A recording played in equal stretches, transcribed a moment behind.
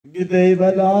گدای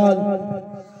بلال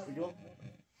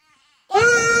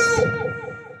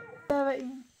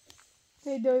این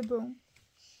پیدای بوم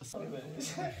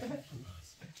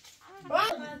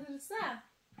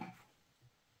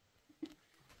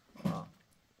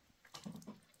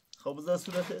خب بذار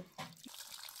صورتت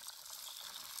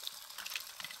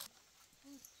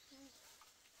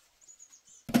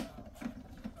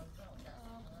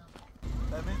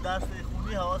ببین درس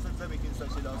خونی حواست زمین که نیستم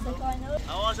شلاسو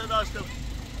حواشو داشته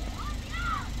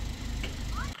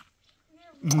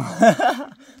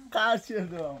قرد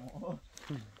شده همو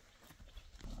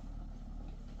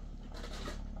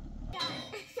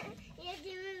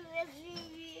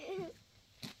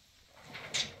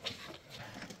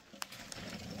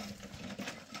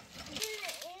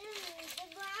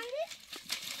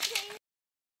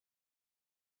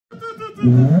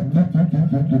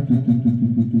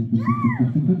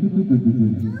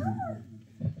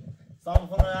سام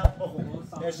خونه هم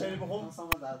بخون یه شعری بخون سام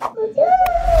درد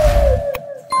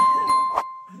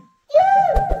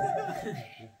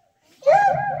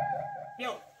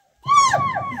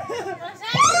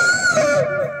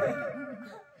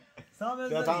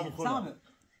بیا تام بخون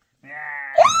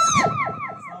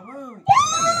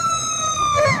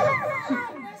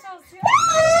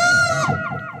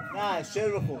نه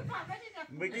شعر بخون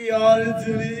بگی یار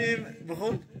دریم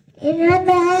بخون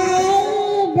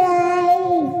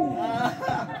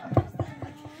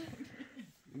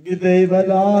گدای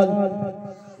بلال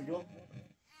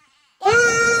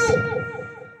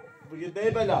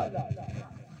گدای بلال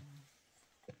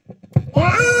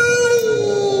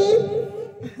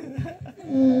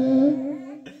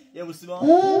یه موسیما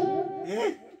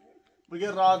بگی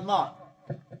رادما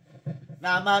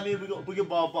نه مامی بگی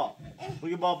بابا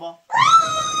بگی بابا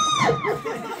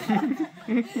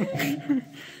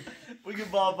بگی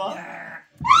بابا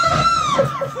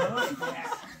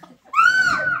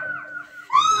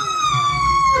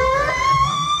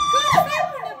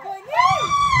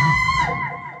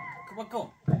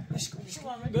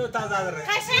بیا تازه داره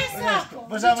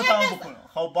باشم تمام بخون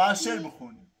خب باید شعر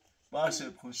بخون باید شعر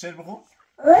بخون شعر بخون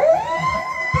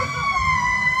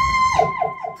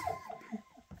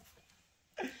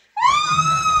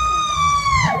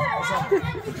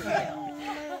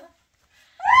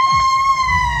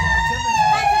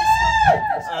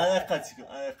قطی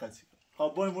کن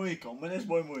خب بای موی کن منش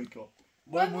بای موی کن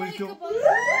بای موی کن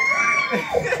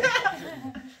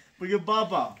بگه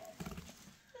بابا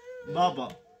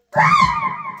بابا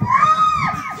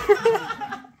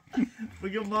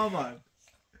بگه مامان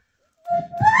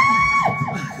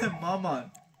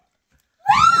مامان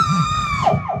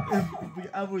بگه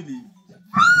ابولی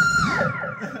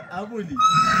ابولی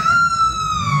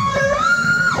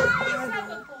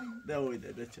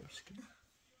دویده ده چه مشکل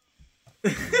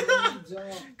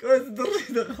كنت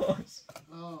ضريت خوش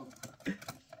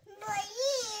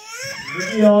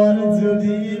بيان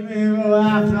زوديمي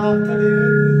واحنا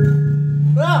قريب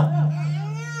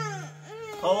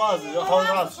خواز يا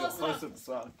خواز شو خواز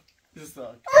بصاك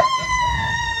بصاك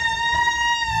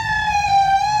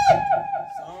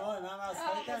سلام انا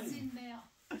اسكتني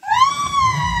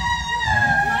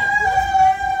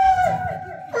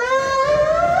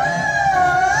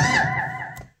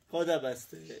خدا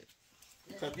بسته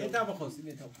میتام بخوز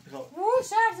میتام او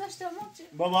شهر زشته موچه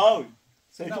بابا اوی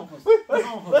سیتام بخوز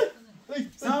سام بخوز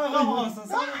سام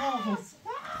بخوز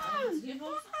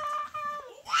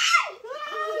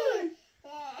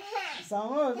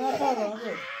سام نخواه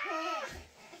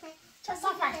چه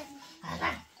صفحه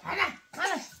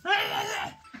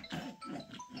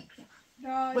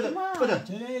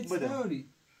بده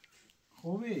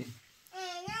خوبی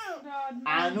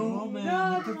انو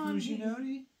من تو فروشی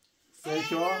داری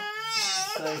سیکو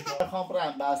خواهم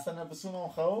برم بستن بسونم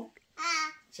خوب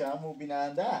چمو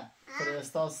بیننده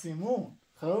فرستا سیمون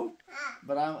خوب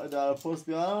برم اداره پست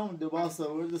بیارم دوباره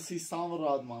سوارد 300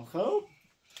 رادمان خوب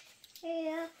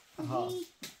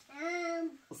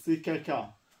سی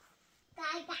ککا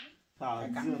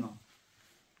جونم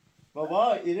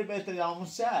بابا ایره بهتر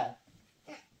یاموز شد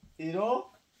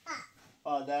ایرو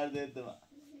در دید من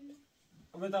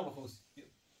امید بخوز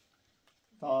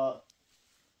تا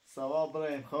سوا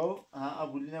برایم خوب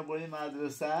ابولینا برای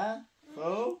مدرسه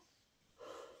خوب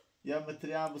یا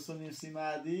متری هم بسونیم سی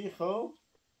مردی خوب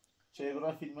چه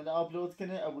برای فیلم رو آپلود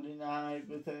کنه ابولینا همه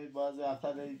بتونید بازی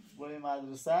افتاده برای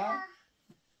مدرسه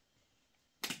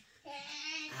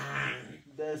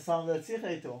ده سام ده چی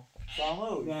خیلی تو؟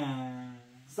 سامو؟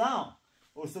 سام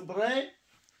اوست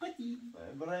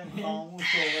برایم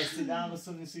خاموش و رسیدن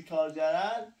بسونیم سی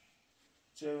کارگرد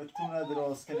چه بتونه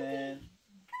درست کنه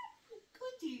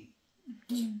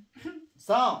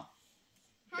سام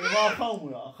ایوا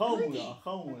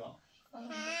خومویا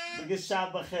بگه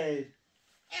شب بخیر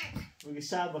بگه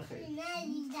شب بخیر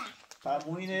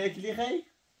موین یکلی خیر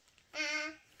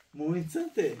موین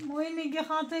چنته موین میگه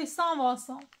خانته سام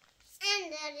واسم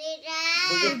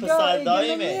بگه پسر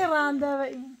دایمه میرنده و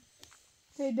این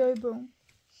تیدای بوم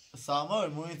سامور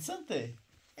موین چنته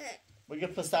بگه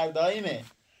پسر دایمه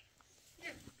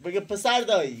بگه پسر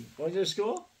دایی باجش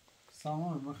کو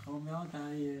سامان ما خوام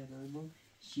تایه دارم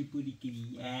شیپوری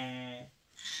کلی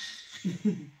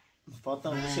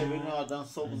فاطمه میشه ببین آدم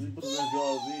سبزی بزن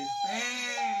جازی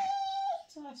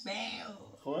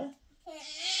خوبه؟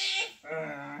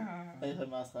 ایخه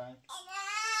مسخرک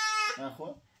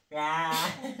نخواه؟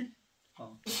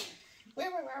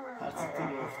 هرچی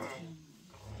تو گفتی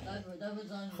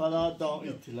خدا دام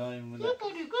اطلاعی مونه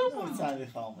سندی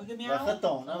خواهم وقت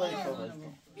دام نه باید خواه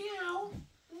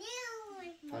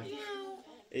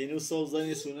اینو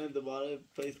سبزنی سونه دوباره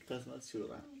پیت قسمت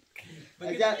شورن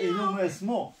اگر اینو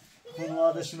اسمو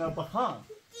خانوادشون رو بخوان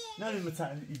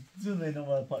نمیتونن جون اینو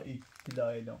باید پا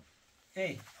اطلاعی دام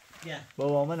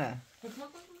بابا منه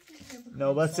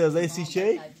نوبت سیازه سی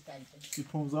چه؟ سی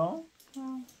 15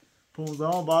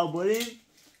 باید بریم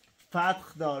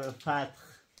فتح داره فتح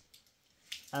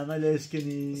عملش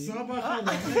کنی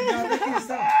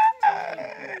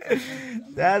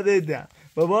در دیدم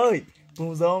بابای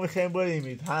 15 میخوایم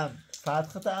بریم هم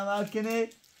فتح عمل کنه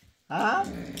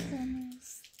هم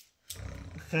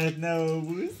خد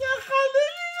نبود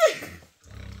سخنه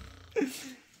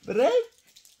برای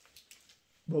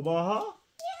بابا ها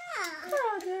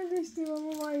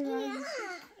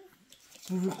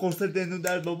بابا قصر دنو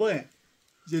در بابا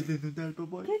دنو در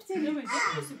بابا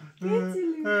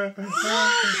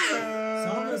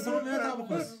سلام میاد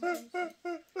بخوز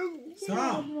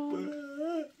سلام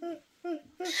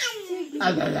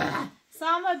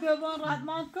سلام بیابان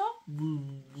ردمان کن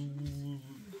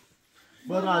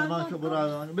برو ردمان کن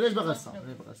بلش بقصم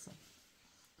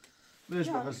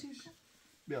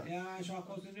بیا یا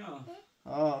شاکوز دنیا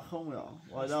خوم یا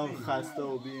والا خسته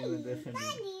و بیم دفنی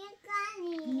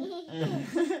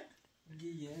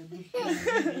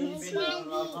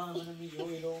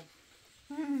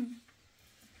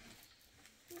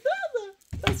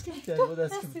دست کم کرد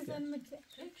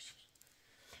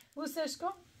بوسش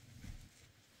کن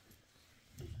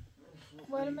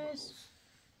برمش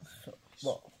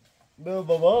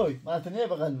بابای ماتنیه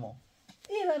بغل ما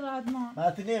ایوه ردمان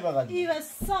ماتنیه بغل ما ایوه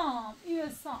سام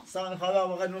سام خدا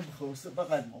بغل ما بخوصه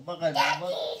بغل ما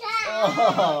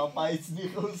پایتنی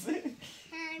خوصه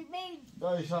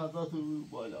دای شانزا تو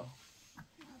بالا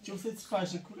چون سه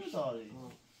فرش کوله داری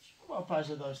با فرش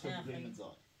داشته بگیم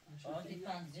نزار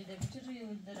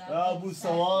بو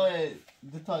سوای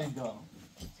دتا این دارم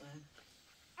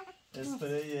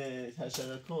اسپری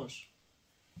حشره کش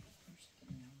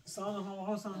سلام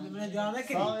هم سلام دیانه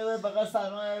کنی سلام یه بغل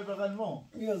سلمان یه بغل مو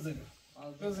بیازه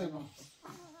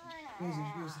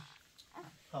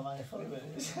همه خواه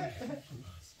بریش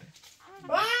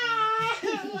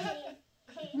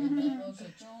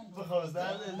بخواست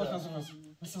درده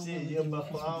چی یه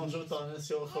بخواه اونجا تانست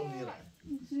شو خواه میرن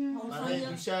من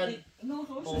دوشر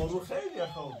آرو خیلی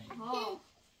خواه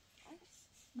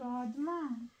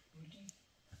ردمان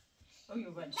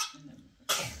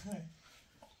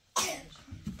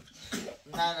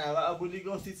نه و ابولی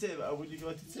گفتی چه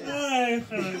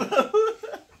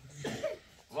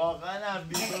واقعا هم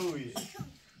بیبویه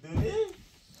دونی؟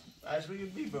 باش بگیم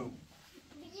بیبو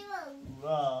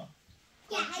واه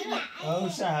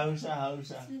هوشه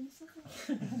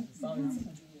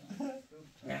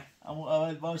اما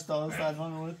اول باش تا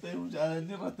سلمان مورد اونجا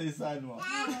الانی رته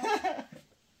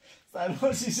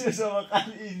سلمان شیشه شما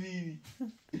قلعی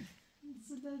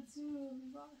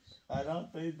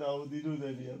الان توی داودی رو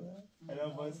داری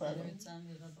الان باید سلام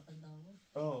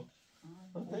اوه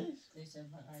باتیش؟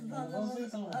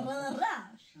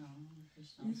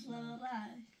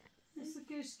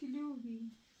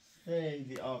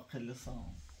 خیلی عاقل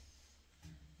سام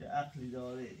یه عقلی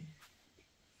داره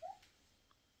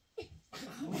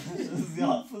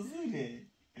زیاد فضوله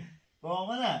با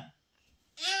منه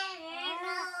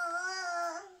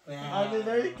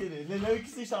لیلایی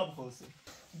کسی شاب خوصه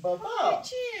بابا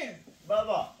چیه؟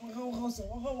 بابا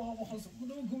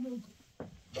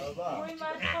موی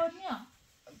مرد خود نیا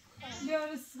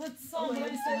بیارس هد سام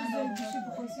برای سر گوشی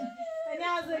بخوزیم یعنی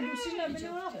از گوشی نبینی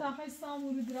اون رفت آخه سام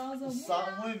رو درازا بود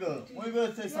سام موی بیار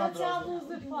تی سام درازا چند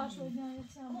روز پاش بود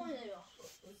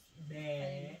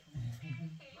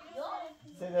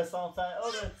سیده سام تایی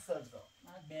او بیار تی سام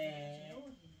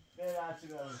بیار هرچی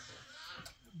بیار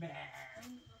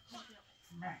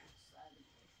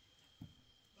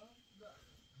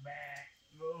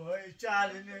بابای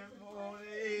کلمونی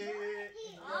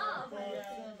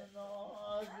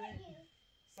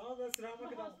سلام دست رحمه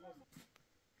که دست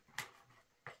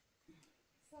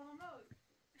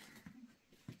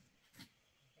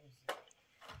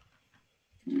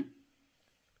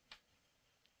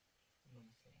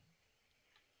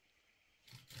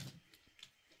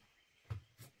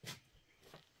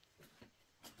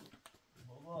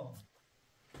بابا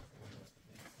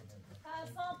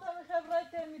حسان تو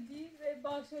خبرت میدی و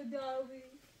باشه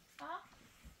داوی ها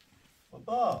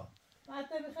بابا ما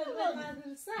تو خبرت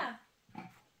مدرسه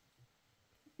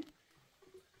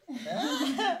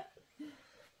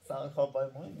سال خواب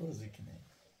باید مهم بازی کنه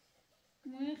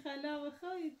من خلا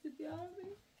بخوای تو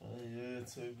داوی یه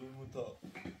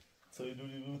توی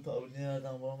لولی بود تا اونی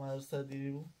هردم با مدرسه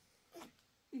دیری بود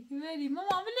یکی بری ما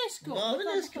معاملش کن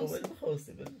معاملش کن ولی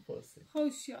بخواستی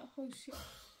خوشیا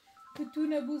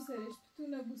پتونه بوسرش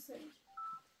پتونه بوسرش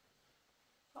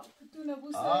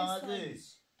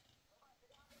آمدیش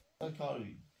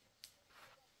کاری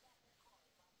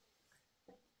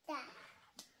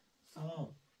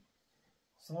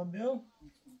سلام بیو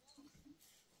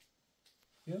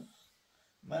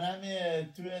من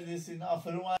هم توی لیسی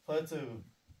نافرون پاتو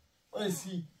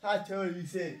اسی حتی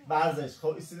لیسی ورزش خب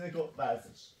ایسی نکن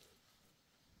ورزش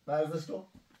کن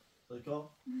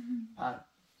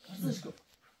ورزش کن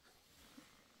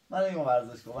من نگم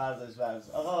ورزش کن ورزش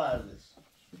آقا ورزش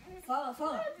فالا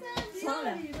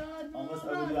آقا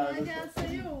سبودی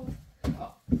ورزش کن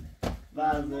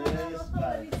ورزش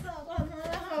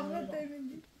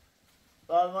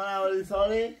سالمان اولی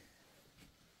سالی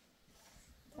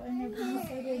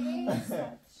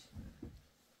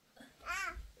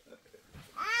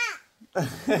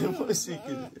باشی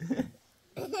که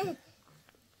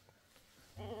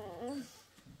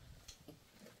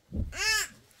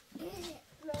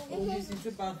اون میزیده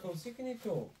برخواستی کنی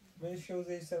تو من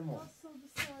شوزه ای سرما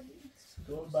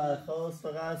تو برخواست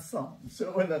فقط سام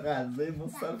شغل غزه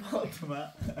مستر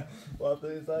فاطمه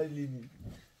سای لینی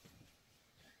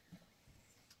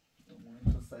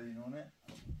مونی تو سرینونه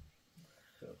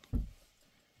خب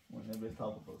مونه به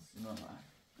تاب خواستی نه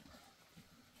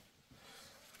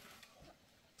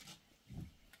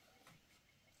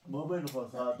ما باید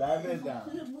خواست ها در بگم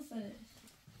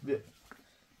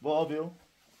با بیو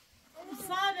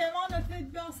لیمان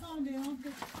فید بیا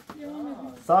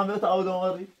سام بیو تا او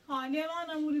دوماری ها لیمان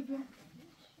اموری بیا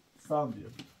سام بیو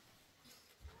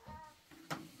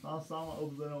سام او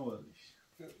دوماریش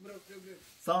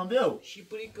سام بیو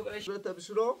شیپوری که برش شو تا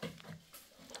بشورو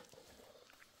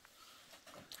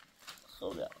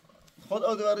خب یا خود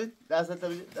او دوماری دست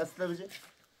بجی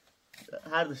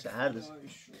هر دشه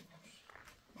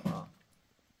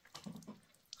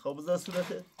خب بذار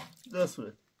صورت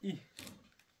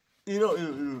اینو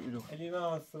علی من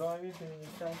آسرامی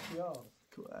پیشتن سیاه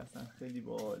تو اصلا خیلی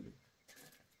باحاله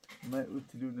من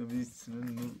اوتیلو نویسم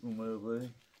نور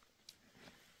اومده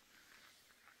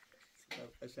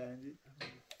قشنگی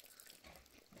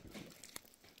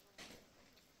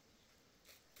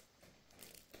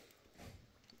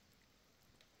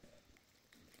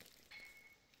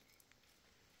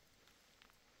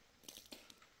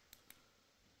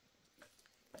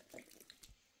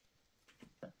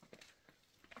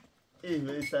این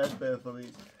به سرش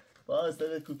برفرید با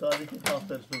سر کوتاهی که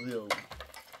تافتر شده او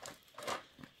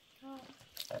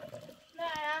نه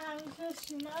همیشه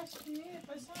شوناش کنی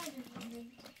قشنگی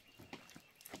بگی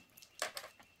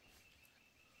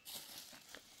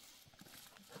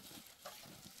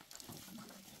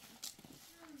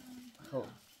خب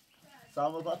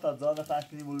سامو با تا زان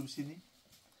فکری مولو بشینی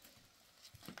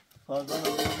پازان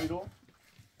رو میرو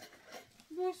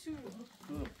بشو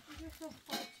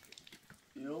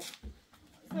اینو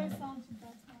 3 سانتی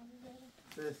بس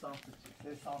 3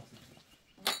 سانتی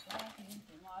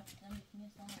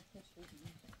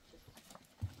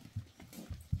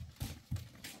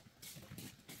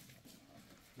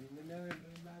نه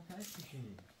بعد هست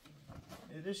بشینی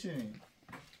بشینی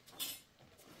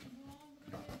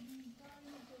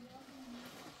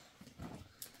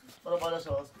برو بالاش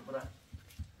آواز کن برو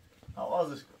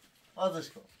آوازش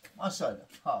کن ماشاءالله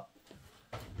ها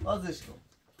آوازش کن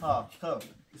ها خب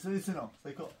ایسونو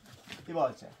سیکو ای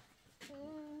باچه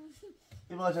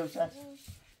بشه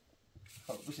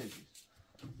خب بشه گیر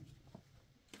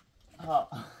ها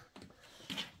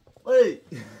اوی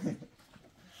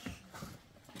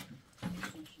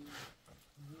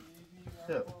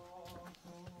خب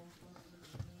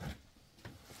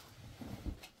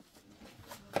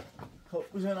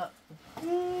خب بشه نه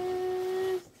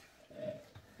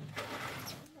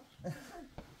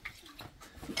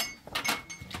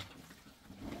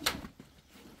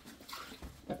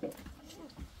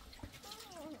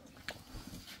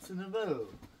اینو برو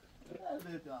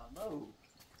دردتم برو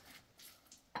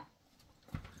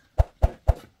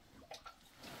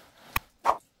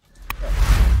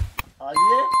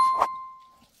عالیه؟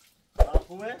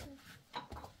 خوبه؟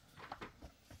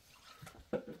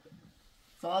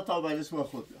 ساعت تا بلش با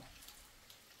خود بیا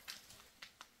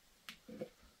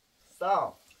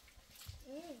سلام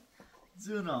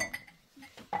جونم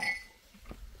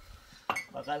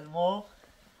بقل ما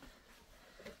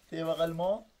تی بقل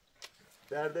ما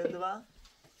درده دو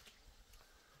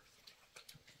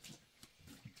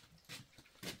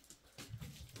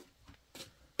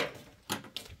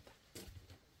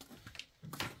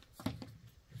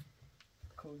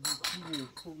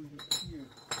کوزی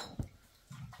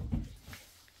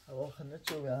هوا خنده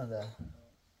چو بیانده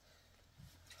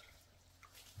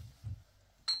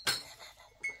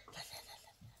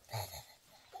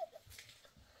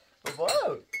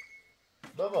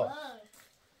بابا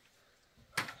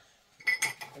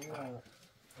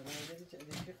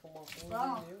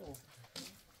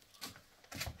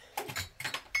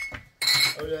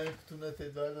اولی این کتونه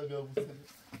تیدوار دا بیا بوسنی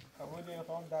اولی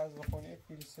میخوام دست بخونی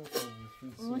فیلسوف کنی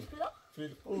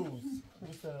فیلسوف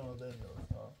بوسنی ما داریم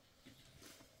دوست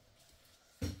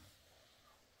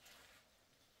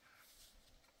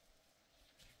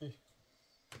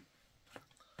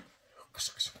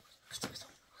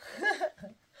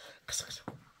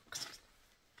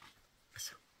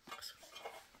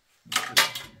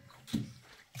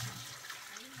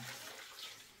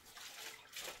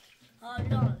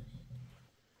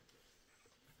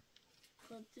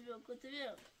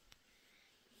Continue.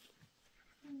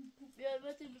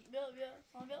 Bien.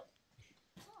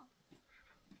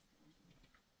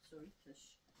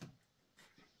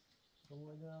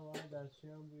 اومدم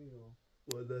دستشوی هم بیرون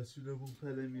با دستشوی نمون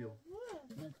پله میام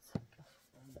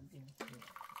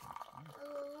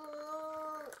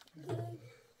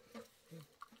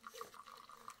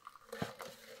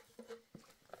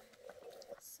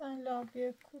Sen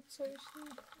labiye kutsayışın.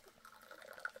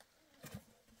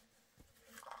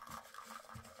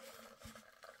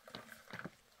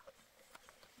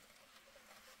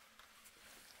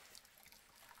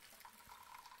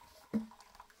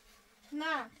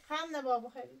 نه خنده بابا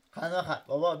خیلی خنده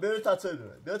بابا بیو تا توی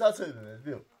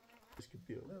ببین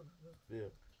بیو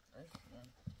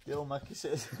بیو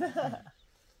مکشه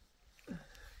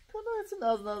کنه ایتی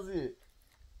نازی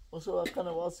اونشو وقت کنه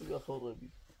واسی بیا خود رو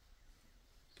بی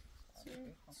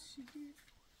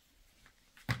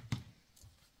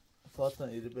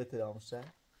فاطمه ایری بهتر آموشه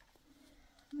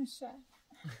میشه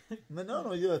من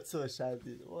اونو یاد سو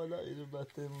شدی والا ایری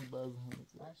بهتر بود باز همه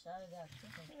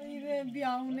ایره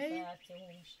بیاونه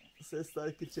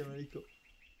سستار که چمری کن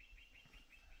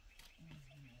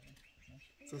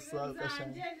سستار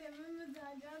قشنگ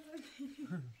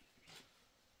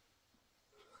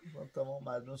من تمام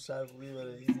مردم شرقی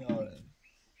برای این یارن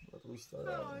با دوست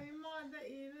دارم این ماده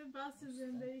ایره بس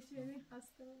زندگی شدی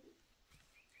خسته بود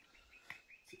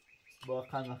با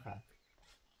خنده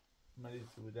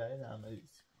مریض بوده نه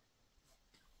مریض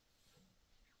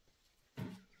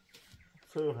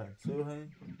سوهن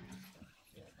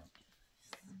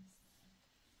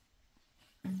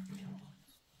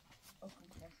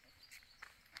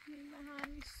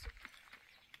همیشه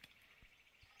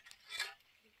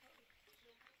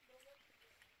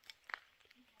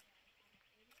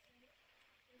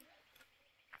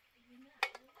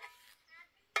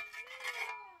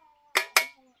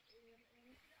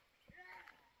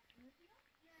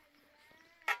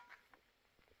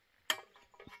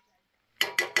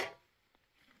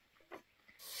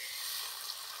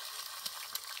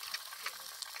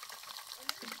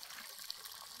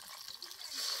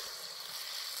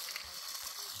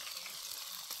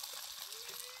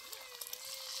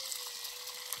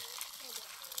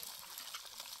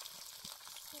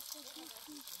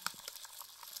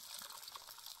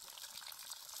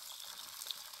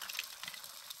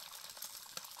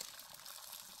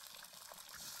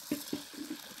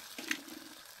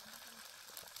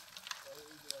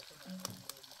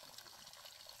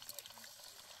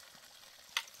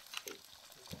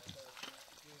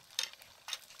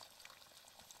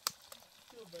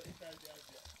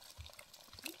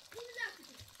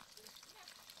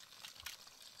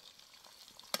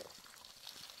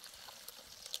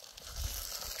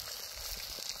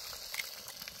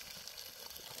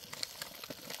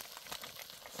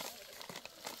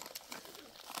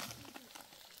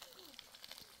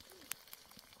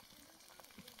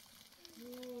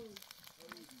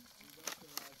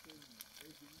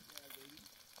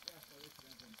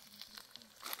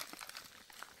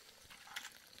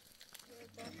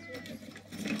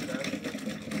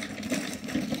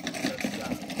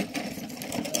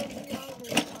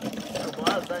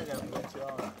نگم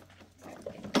بچه‌ها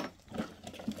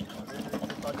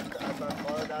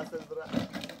دست برا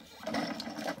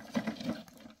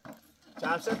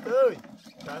چهارشد توی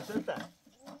چهارشد تا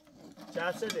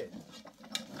چهارشده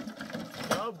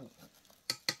نابو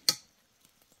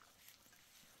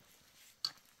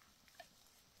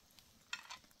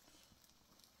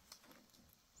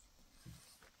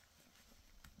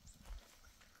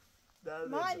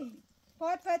مانی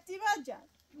پات پتی بجن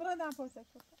برا دم پاتک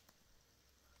بکن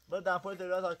برا دم پاتک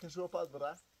تا کشو پات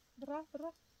برا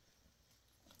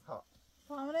ها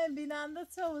کامره بیننده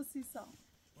چه و سیسان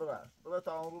برا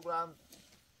تا اون رو برم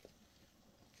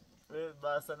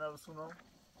بسته نرسونم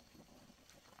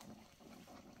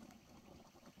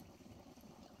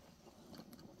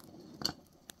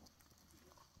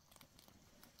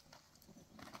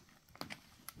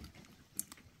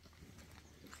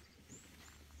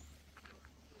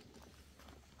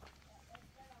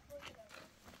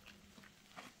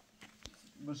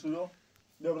بشورو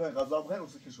بیا برای غذا بخیر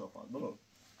واسه کشو پات برو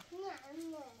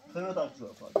خیلی تا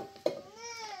کشو پات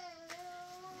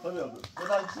بیا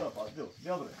تا کشو پات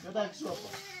بیا تا کشو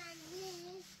پات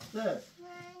سه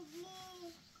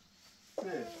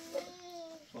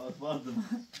پات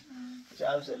واردم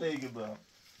چهارشد لیگه با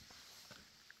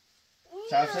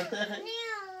چهارشد تخه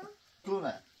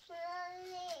کونه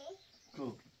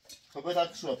کو خب بیا تا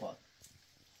کشو پات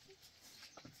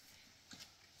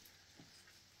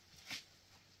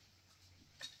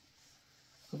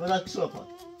خب تا کشو پات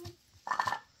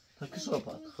تا کشو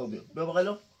پات خب بیا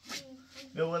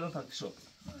بغلو تا کشو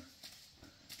پات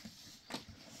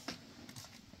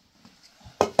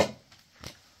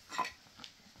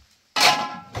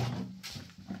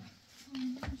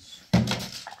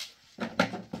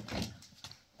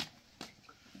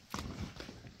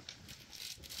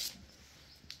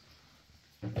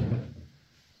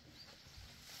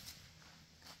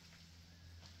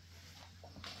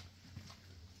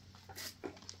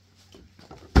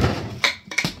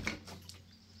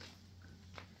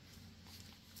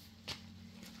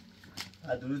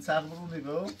درود سر برو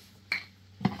نگاه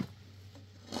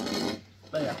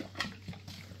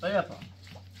بیا پا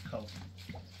خب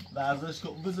ورزش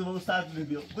کن بزن برو سر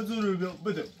بیا بزن بیا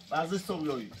بده ورزش تو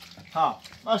بیایی ها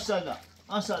ماشاءالله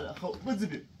خب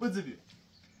بزن بیا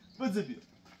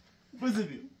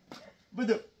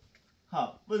بده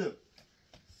ها بده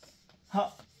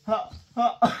ها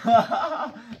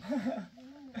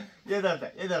یه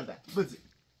دفعه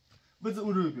بزن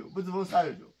اون رو بیا بزن برو سر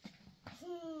بیا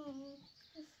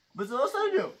بزن برو سر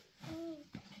بیا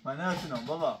من نمیتونم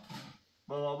بابا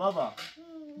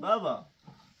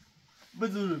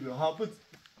بزن رو بیا ها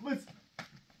بزن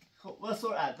خب با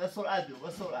سرعت بیا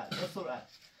با سرعت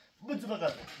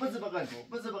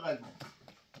بزن بغل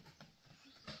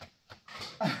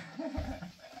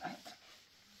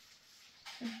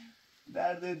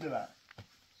درده دارم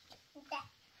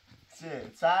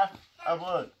چه؟ سر؟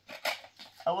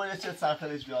 اول یه چه سر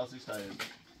خیلیش بیا آسیش داریم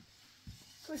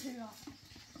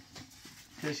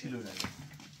کش کیلو نگه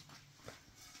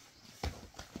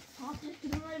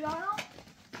کیلو میدارم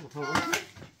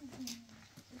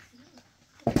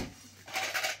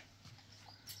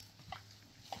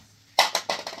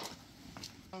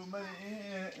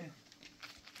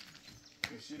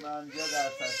کشی من جا در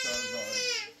تشتان داره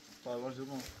پرواز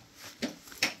جمعون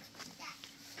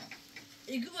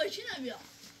ایگو باشی نبیا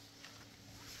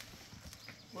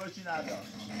باشی ندار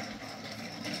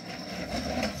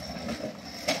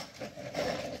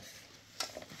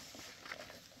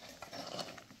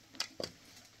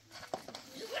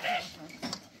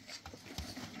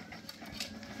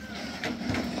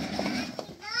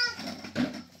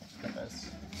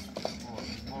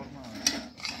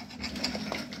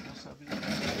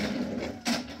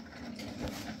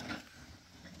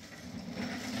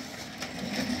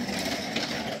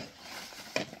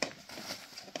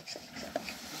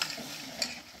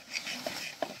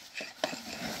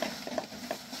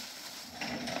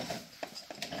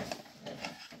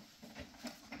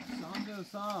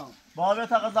با بیا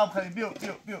تا غذا بخوریم بیا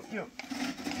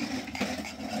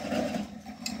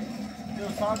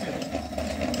سام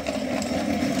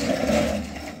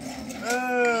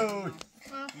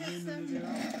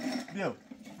بیا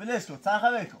بلش کن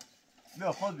تنخه بکن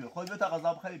بیا خود تا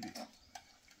غذا بخوریم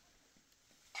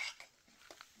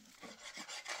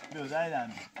بیا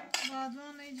زایدم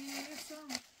بعدا نجیبه سام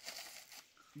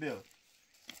بیا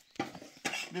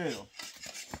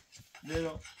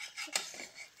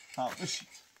ها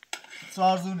بشید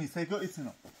سارزونی سیکو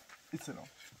ایتونو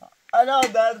انا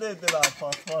درده دلم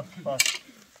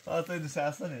فات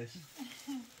نشستنش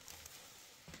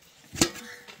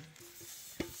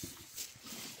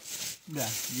بیا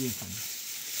یه کنی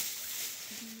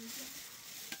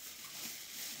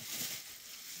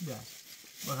بیا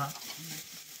بخواه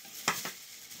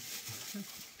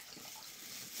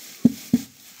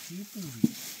چی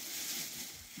پوری؟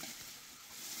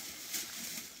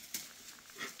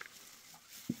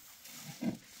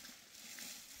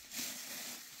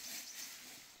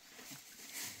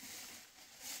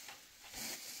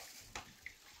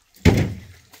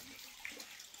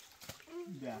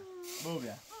 بیا بو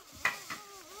بیا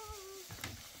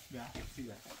بیا سی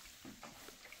بیا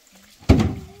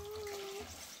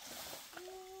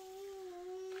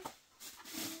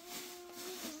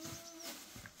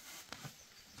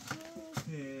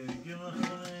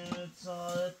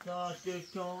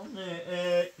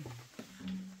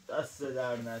دست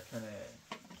در نکنه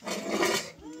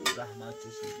زحمت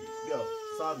کشیدی بیا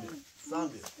سام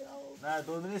بیا نه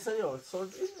دو نیست یا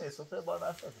سوز این نیست سوزه بار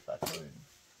نسته فتح ببینیم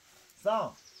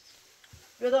سام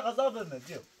بیا دا غذا برمه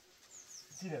بیا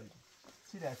چیره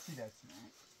بیا چیره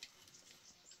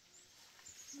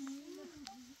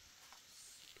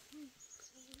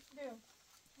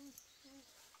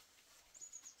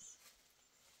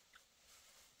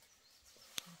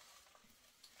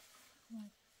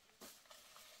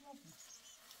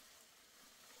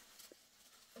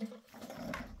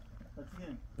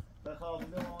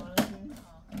بخوابیده مامانشی؟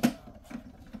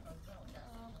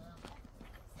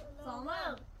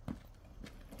 سامان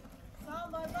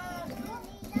سام بابا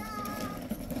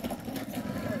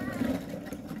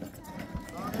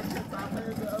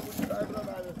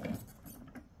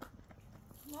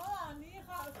مامی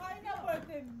خواهی نباید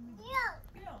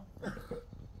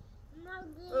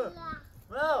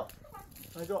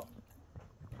بیا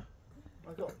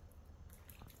مجا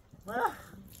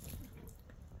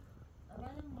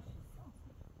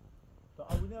تا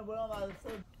ابونی برام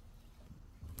مدرسه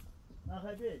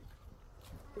نخواهی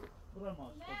برای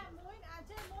ماش نه موین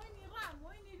اچه موین ایران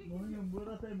موین ایری موین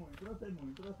برای تای موین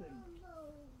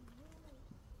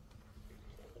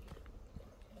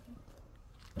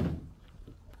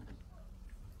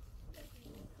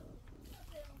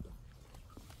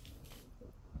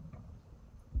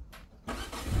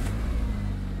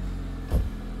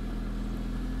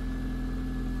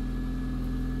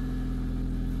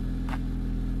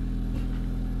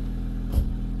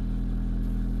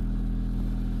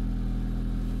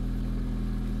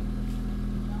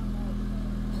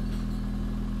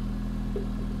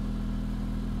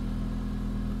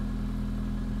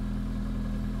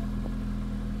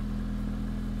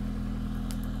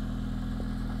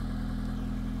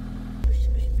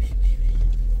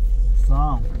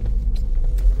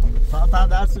سام تا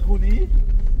درس خونی؟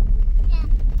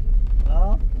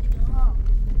 ها؟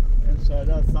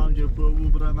 انشاءالله سام جو پروبو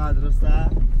برای مدرسه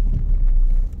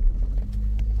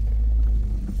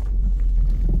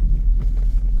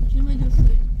چی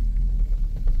میدوستی؟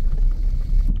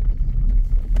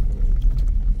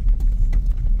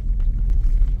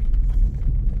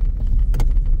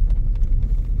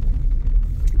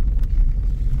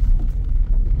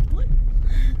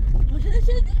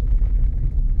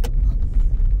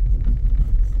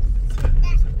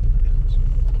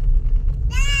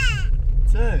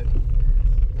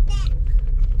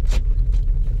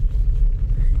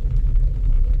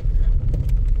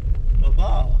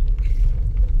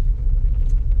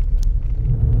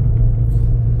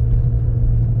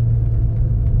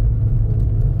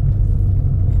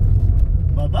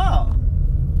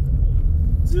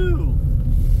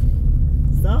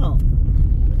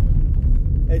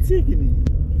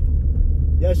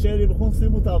 يا شعري بخون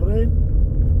سيمو تابرين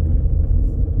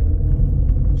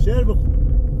شعر بخون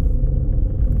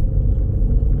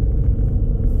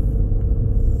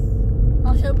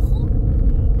شعر بخون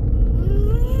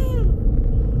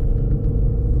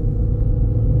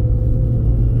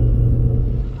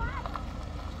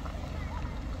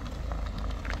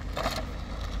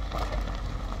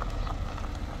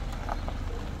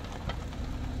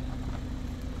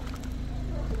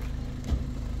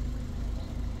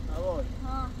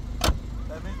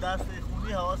درس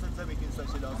خونی حواست بگین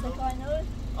سشلاس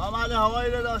عمل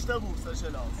هوایی رو داشته بود سشلاس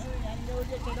یعنی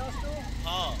دوزه کلاس تو؟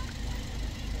 ها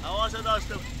هواش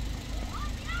داشته بود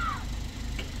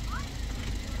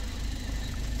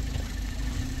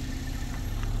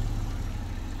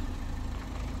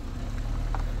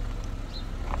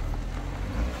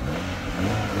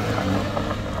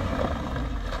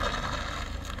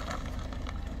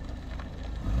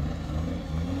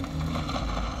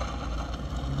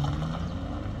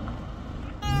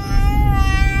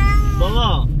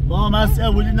مسئله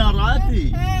اولی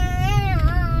ناراحتی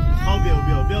خب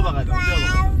بیا بغلم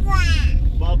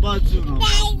بابا جونم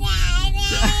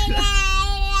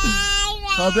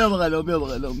خب بیا بغلم بیا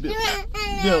بغلم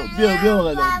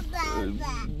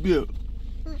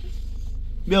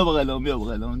بیا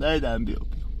بغلم دایدم بیا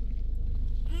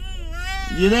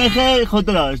یه دقیقه خود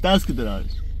دراش دست که دراش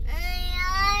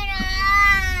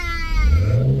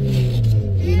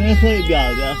یه دقیقه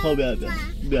بیا خب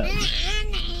بیا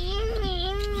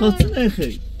خود چه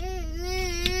دقیقه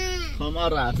خب ما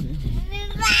رفتیم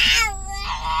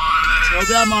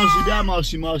بیا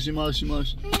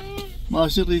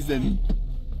ماشی ریز دنیم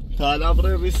تا الان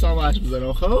برای ریز سامش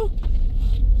بزنم خب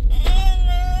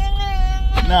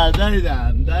نه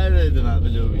دایدم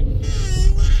بلوی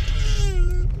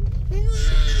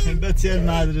بچه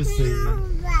مدرسه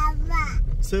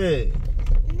چه؟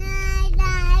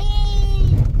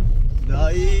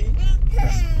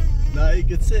 دایی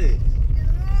که چه؟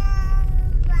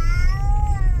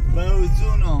 باو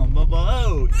جونم بابا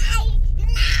او چه؟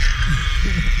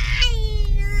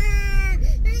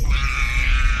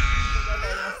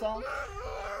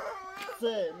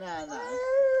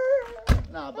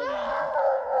 نه بابا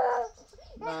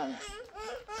نه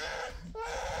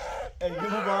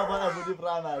اینگه بابا نبودی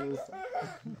برای مدرسه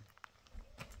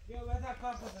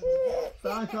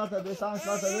سان کارتا بهش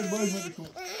باش میدیکم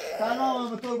سلام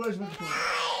آماتور باش میدیکم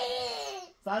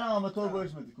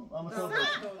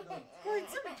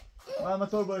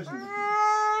آماتور باش میدیکم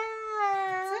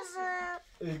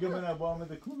اینگه من با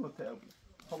میدیکم رو تابل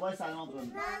خب باید سلام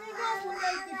برم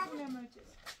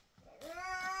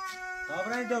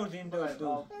برای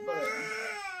دو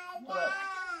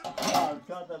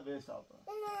کارتا بهش آبا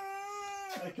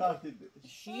کارتی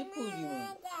بهش چی پولی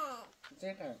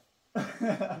چقدر؟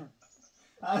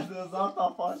 از 2000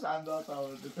 تا فاش انداز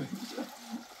آورده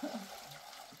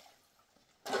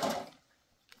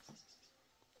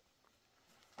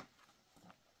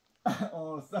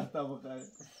اوه 100 تا بخیر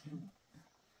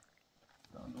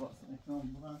واسه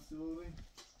نکنم برنسی بوری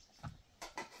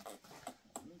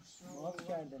ماب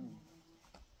کردم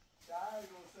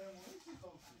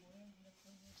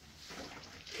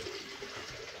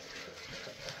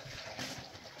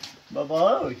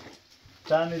بابا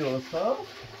چند میروست ها؟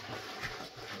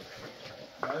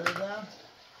 بایدم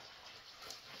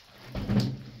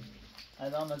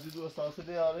الان مزید 2 ساعت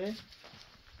بیاری؟ 8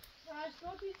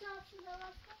 تا پیش هفته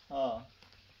ها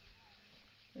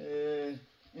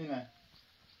اینه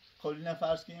کلینه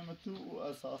فرش کنیم تو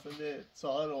اساس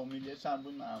 4 امیلیه چند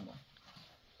بود معما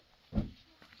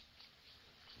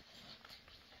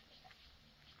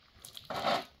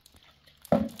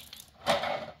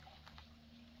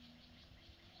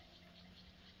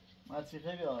من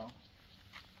چیخه بیارم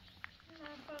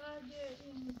فقط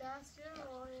این دست رو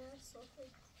آقای صفحه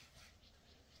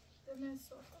دمه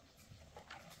صفحه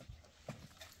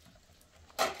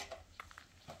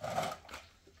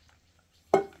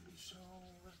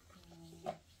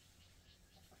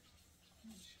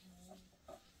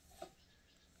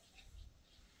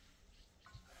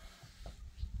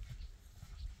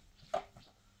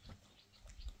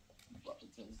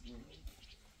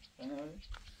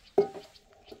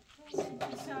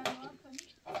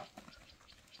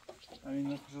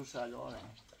همین نخشو شلواره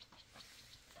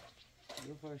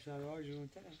دو پای شلوار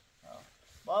جونتره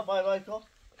بای کن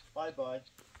بای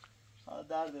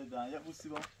درد دادن یه بوسی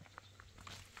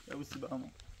با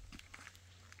همون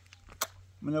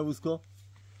منه بوس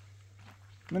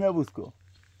کو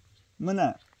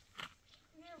منه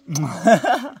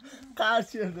قرد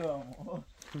شده همون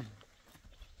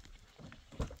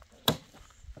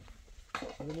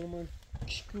من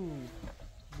کشکو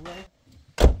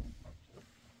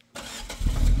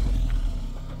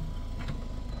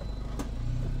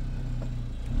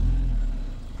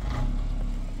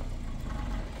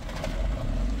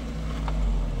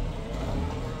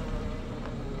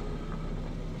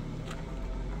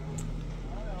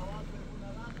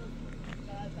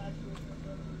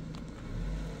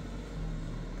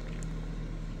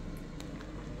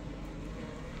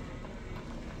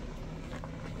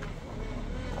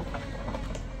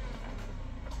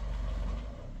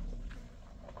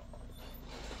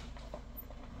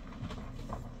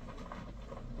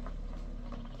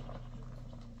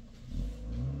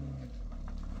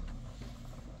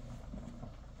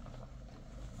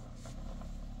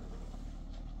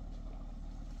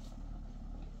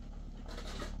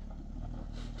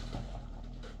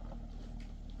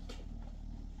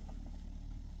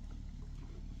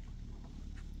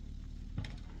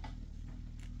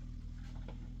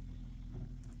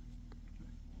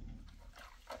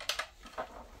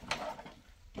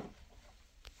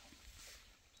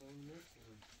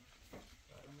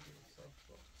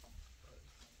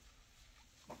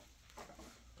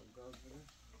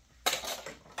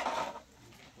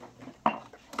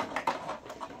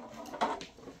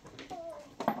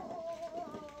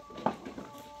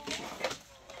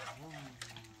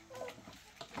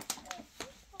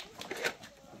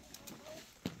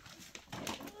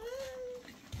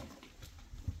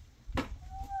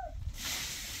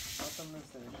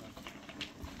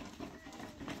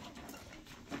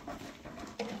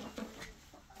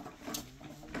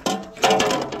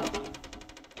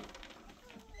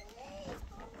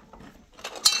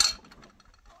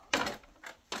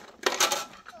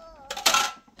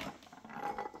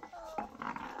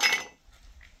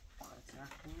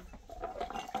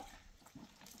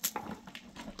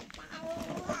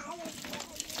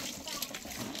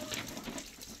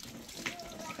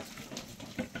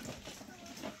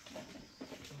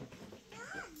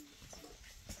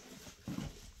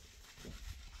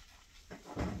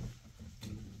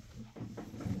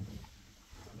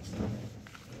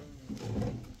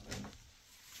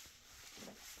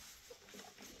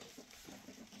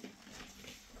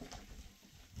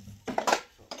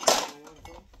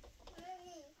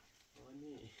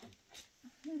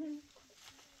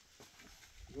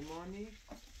Good morning.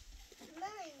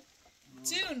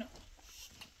 جون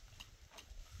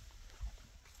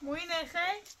موینه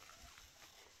خیلی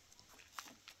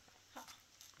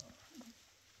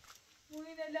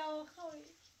موینه لاغ خوی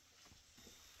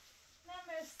نه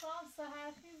مرستان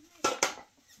سهر خیز نیست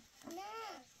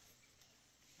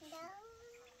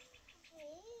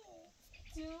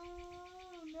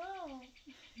جونو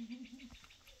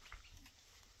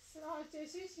سرها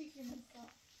چشیشی که نیستا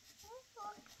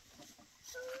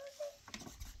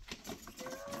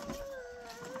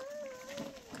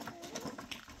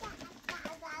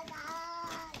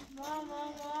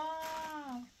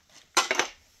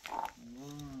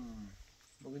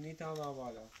Bonita uma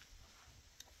bola.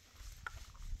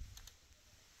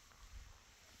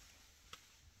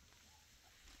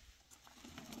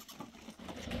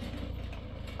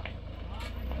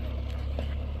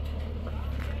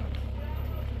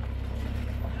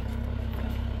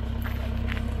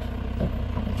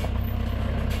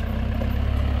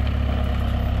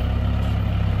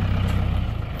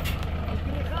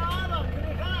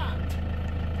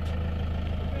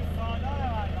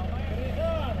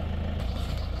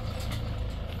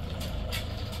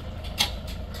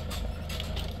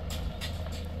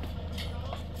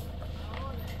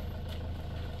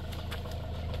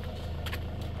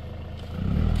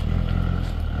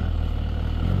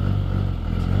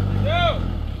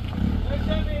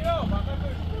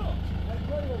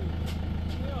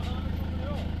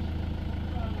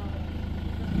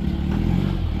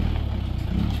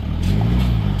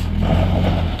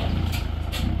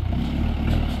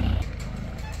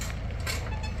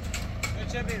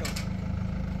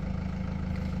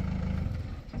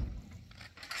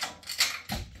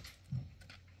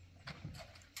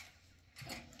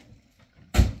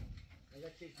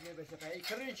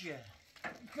 Kręcie!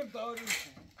 Kardorisze!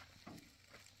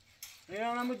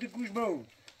 Ja mam ty kuźbą!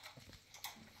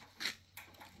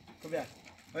 Kubie!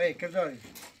 Oj, kardori!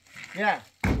 Ja!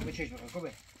 Wycisz trochę,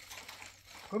 Kubie!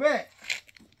 Kubie!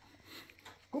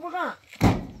 Kubie!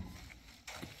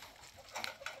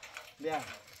 Ja!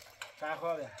 Tak,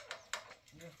 Kubie!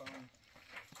 Nie fajnie.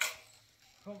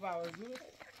 Chowało zły.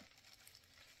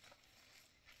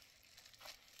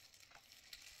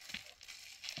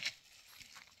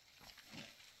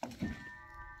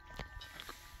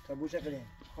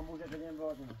 Kombucha kalian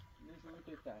bawa sini. Ini semua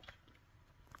kita.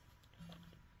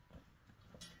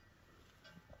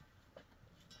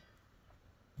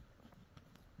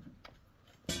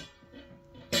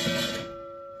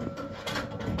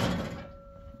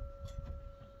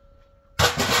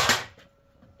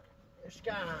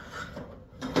 Sekarang.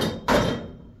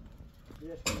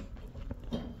 Biasa.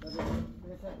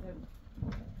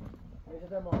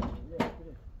 Biasa mau.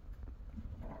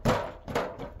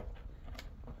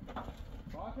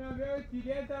 Bakın böyle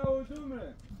tiliye de oldu mu?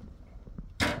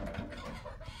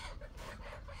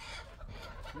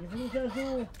 Nie wrócę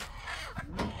tu.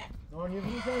 No nie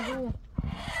wrócę tu.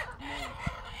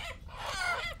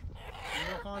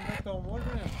 Nie khanda to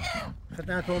może.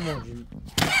 Khata to może.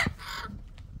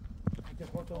 Te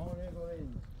foto może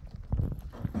gorin.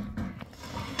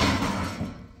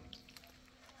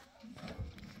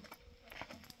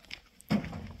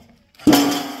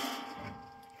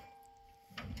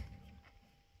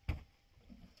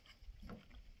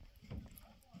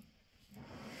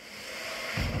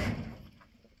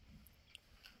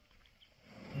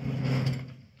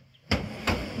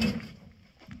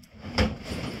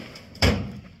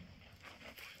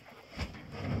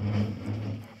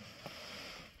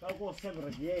 Go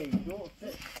separate, yeah, go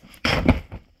set.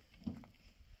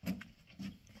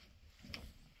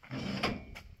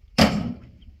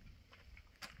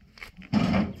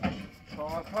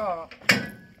 Papa.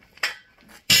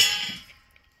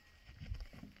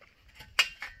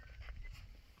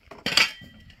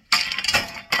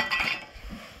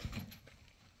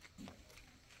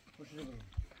 Push it over.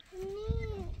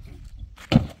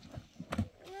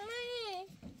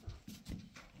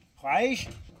 خواهش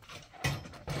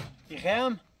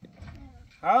بخيام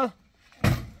ها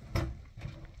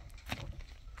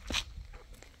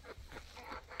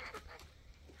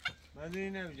ما ادري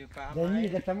نمشي فاهم دنيا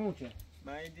ده تموت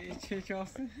ما يدري چه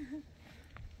شخصه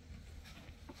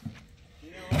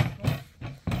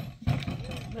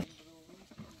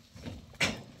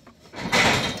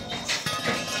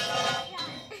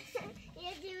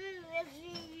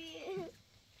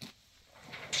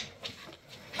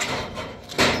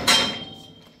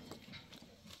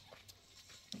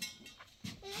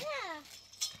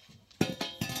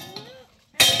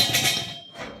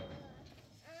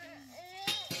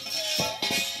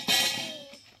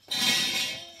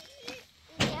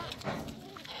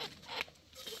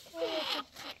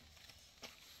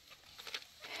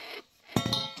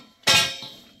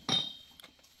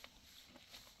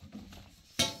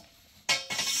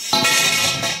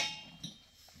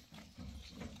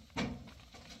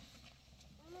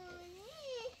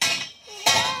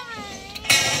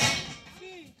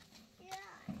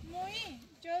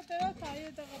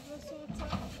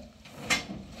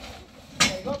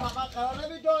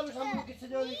بیار میشم که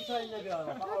صدایی که تایی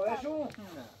نبیارم آوهشون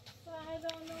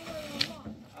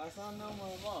اصلا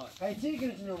نمونه ما قیچی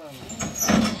گرفت نمونه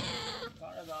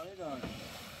کار داری داره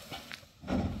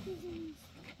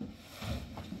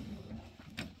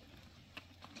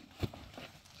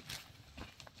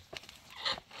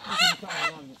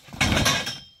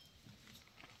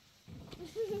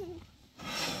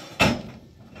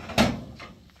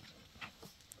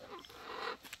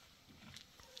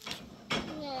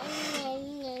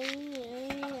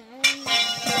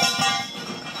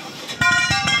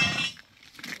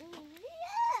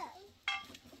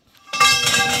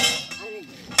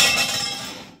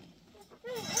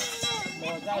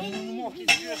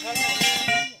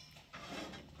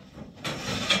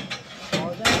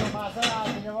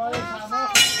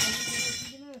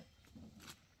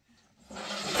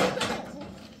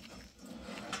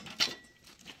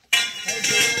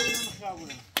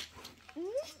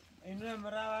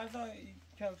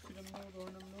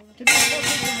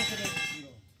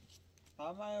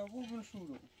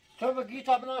تو بگی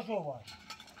تا بنا شو باید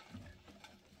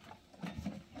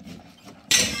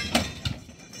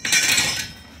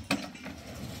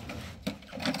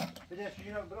بدهش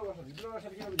بگیرم برو باشه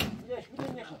بگیرم بدهش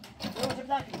بگیرم نخواه برو باشه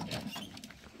بدهش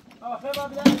آخه با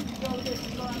بدهش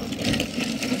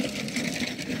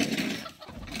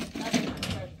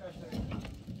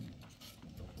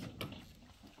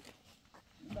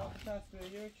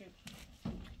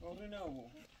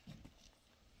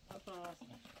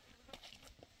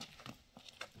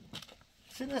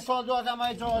سن سال دو آدم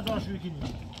های جا شروع کنیم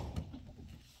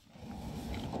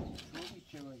شروعی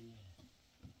چه باید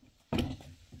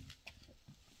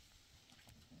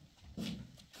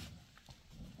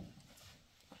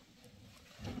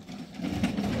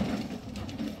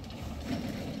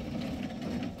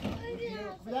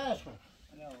بدهش کن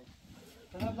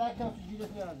تنها بدهش کن تو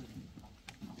جیرت میارده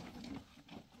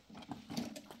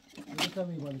تا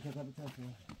میبالی که تا بتنسه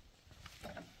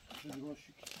شده باش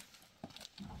شکر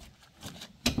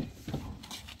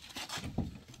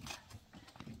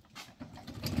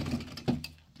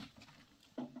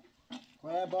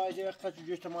باید یه وقت جو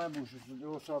جوشت ماه بوش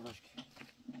دو صابش که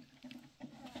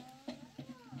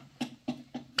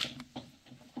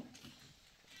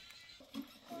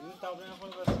این تابلین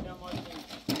خود برسیدم ماهی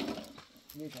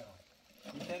میترم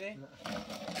میتره؟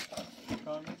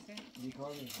 کار میسته؟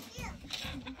 بیکار میسته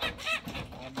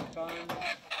بیکار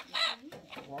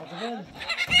واضبه؟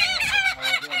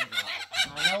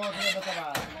 نه واضبه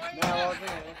بطبع نه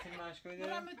واضبه نفسی مشکوی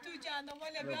داره؟ برم تو جاندم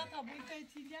ولی بیا تا بوی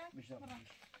تایتیگه بیشتر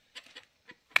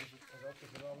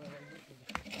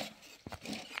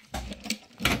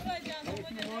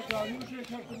ما جایی میشه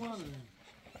که کمانه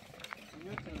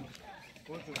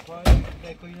بوشو پای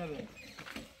بکوی نبه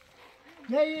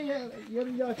نه یه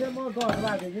بیاته ما گاه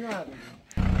برده گی نرده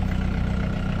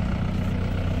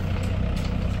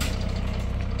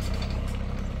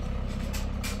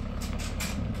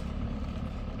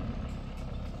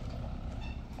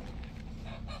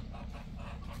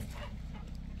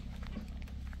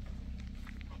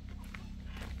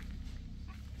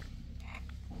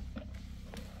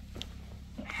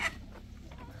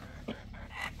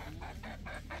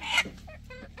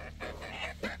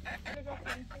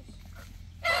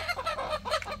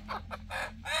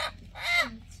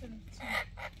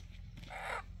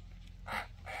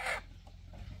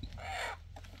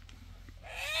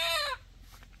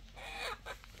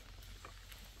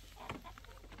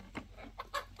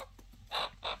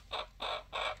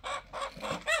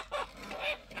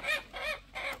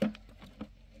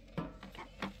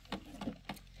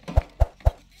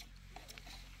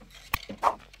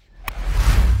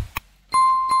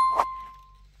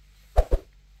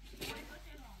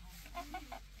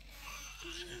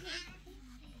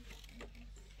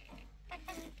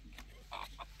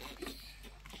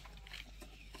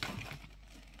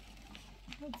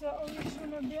حتی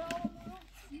اونشونو بیام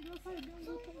دو سایدون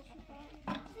دو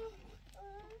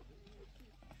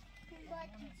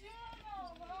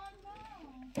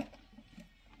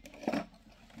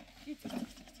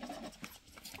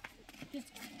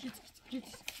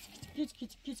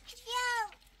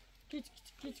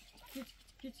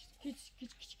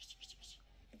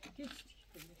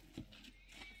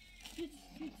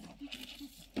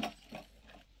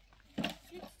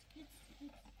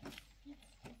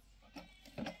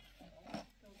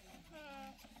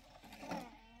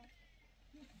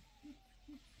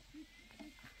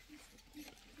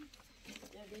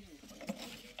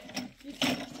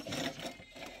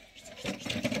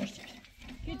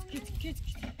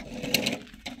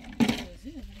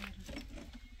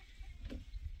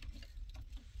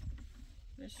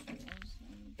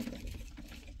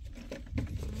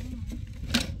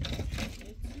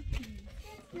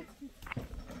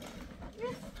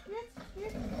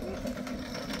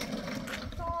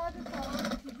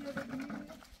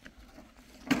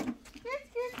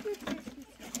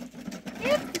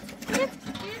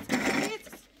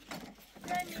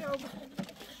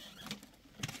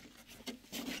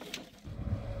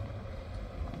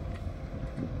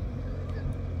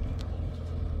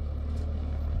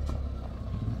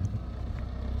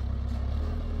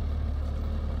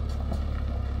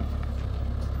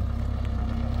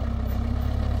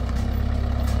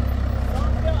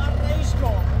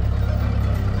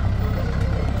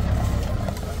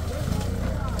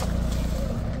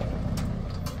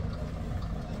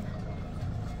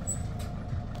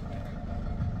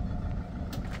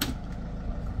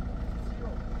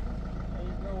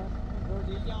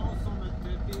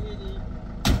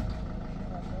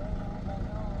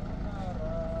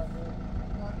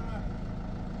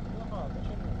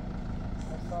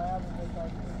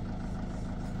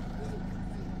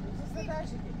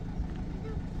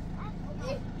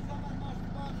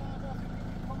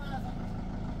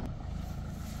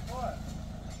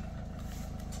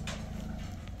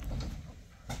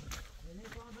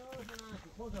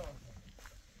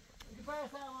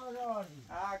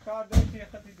کار داری که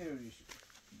خطی دروریش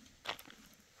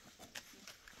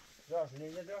راست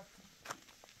نیده دار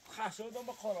خسته دارم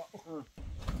با خورا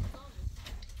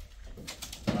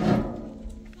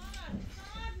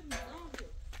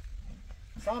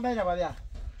سلام بینه با بیا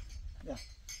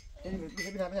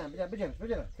بیا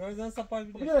بجا کارزن سپاس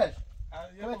بیده بجا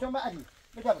كمان جنب بعدي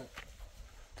بجبر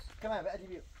كمان بعدي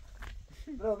بيو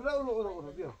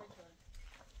برو بيو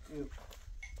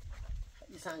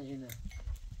يسانجينا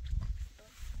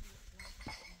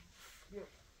بيو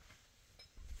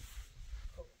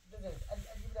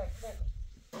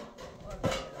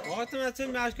وقت ما چه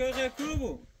مشکل غیر کرو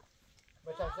بو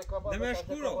نمش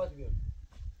کرو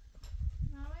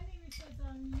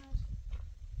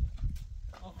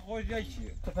خوش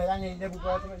جایشی تو فعلا نینده بود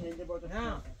باید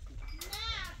نه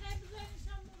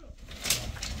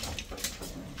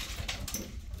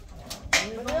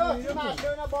سر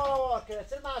مشکل بالا وار کرد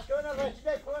سر مشکل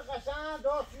رسیده کوه قشنگ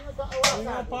داشت اینو تا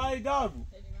اول پایدار بود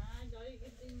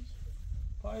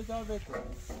پایدار بکن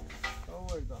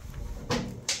آوردم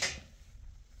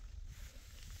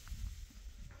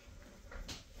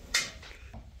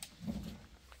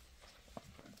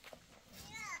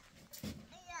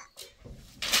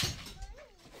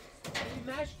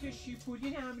مشک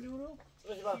شیپولی همینه رو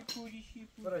شیپولی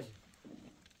برای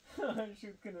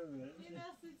شکر نمیده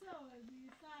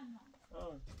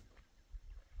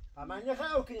من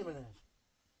نخواه او کنی منه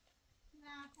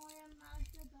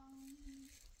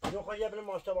یه خواهی بله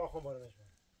ماشتا با خون بارمش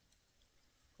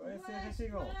خواهی سیخه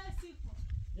سیگو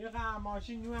یه قهر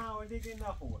ماشین نوی حوالی که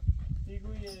نخواه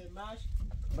دیگو یه مشک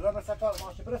برای بسطار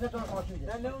ماشین برای ستار ماشین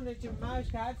نه اونه که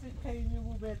مشک هرچی خیلی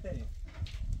بود بهتره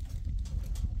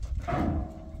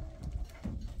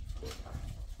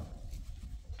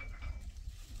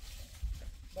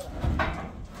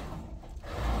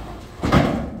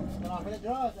منافل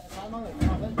جاز سلمان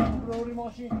منافل جاز بروری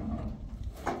ماشین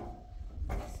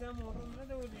سه مورون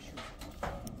نده بودیشون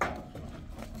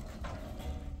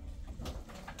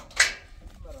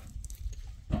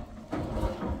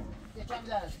یکم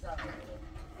درست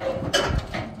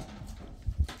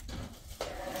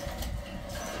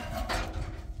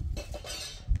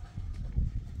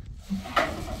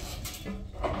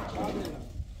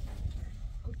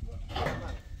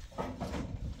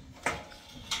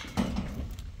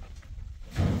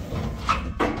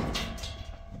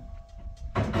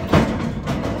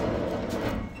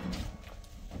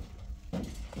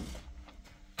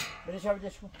شب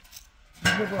دیش کن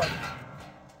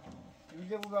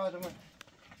ویدیو بود آدم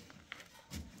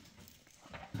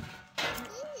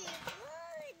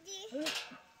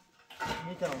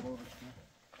میتونم بروش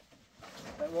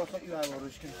کنم واسه ایوه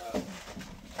بروش کنم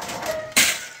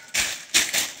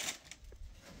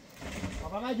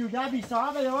بابا من جوده 20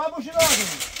 ساعت به دوام بوشید آدم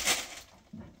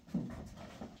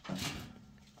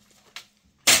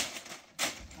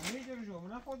همه جا رو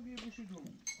جامعه خود بیر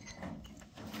بوشیدون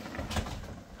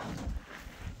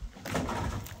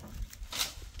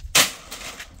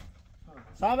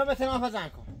صاحب به تنافه زن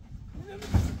کن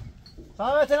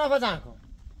صاحب به تنافه زن کن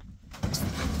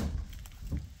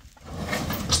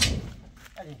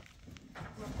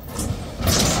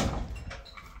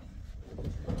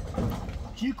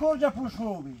چی کجا پوش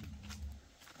خوبی؟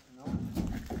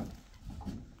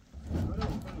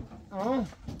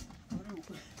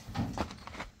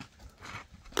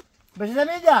 بشه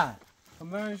زمیده؟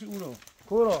 همه او رو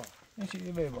کورو این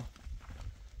چیزی بیبا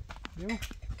بیو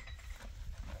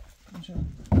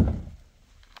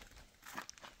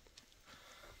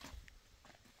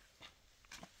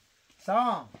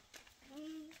سلام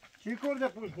چی کرده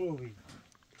پوش خوبی؟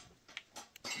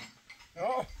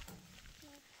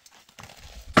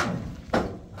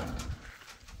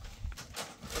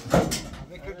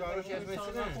 بکر داروش از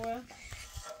بسیده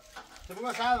تو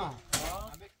بگو سلام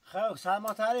خب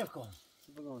سلام تعریف کن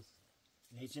بگو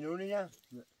هیچی نونی نه؟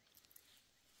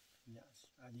 نه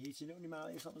هیچی نونی من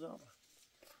ایسا بزنم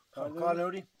کار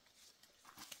نوری؟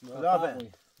 خداحافظ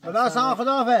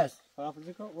خداحافظ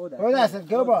خداحافظی کن او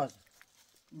دستت گو باز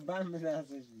بند به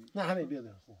دستش نه همه بیا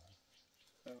بیا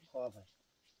خداحافظ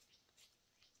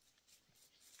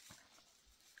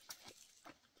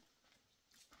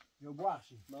یا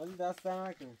بخشی مالی دست در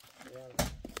نکن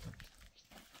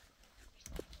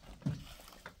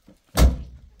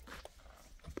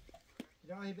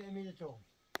راهي بأمين تو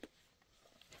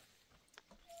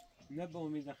نه به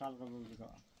امید خلق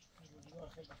روزگار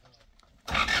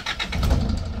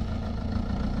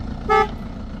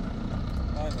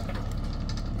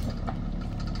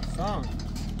سان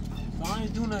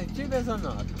دونه چی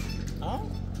بزناد ها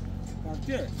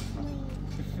کافیه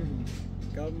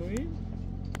کاموی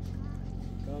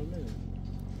کامل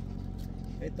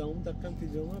تام دکان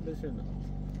تیجوما بشنا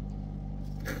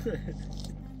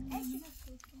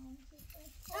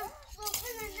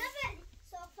صوفنا نبل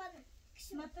صوفنا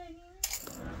متى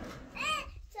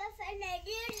صوفنا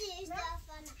جري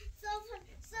صوفنا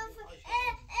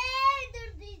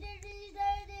دردي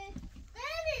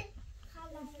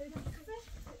خلاص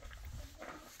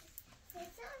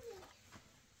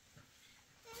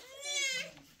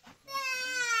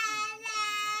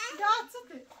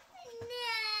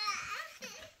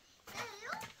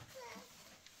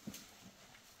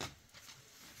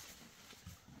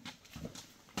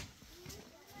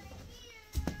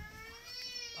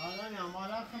آدم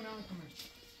مالا خمیان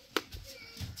کنه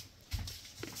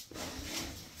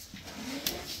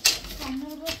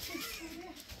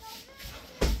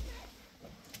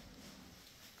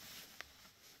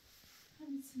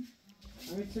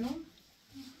میتونم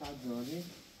حاضری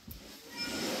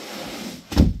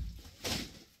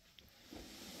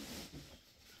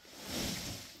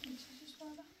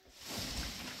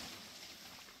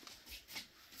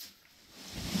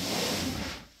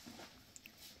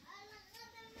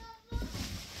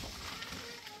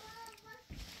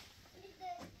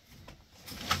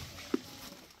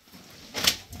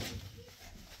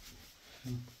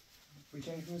Which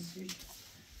one was it?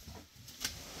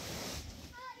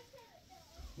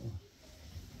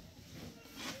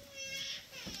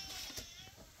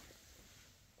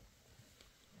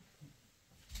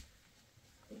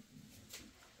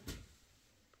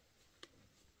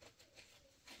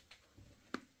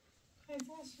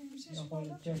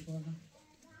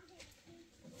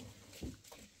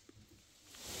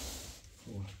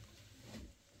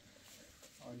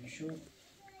 عالی شد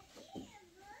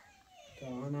تا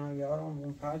آنها یارم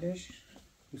اون پدش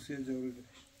بسیار ضروری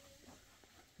داشت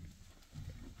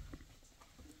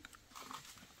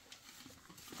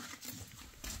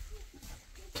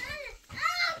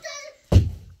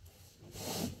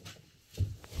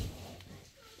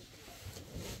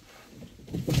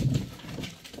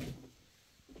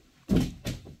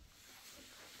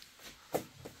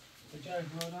بچه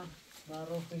مادم من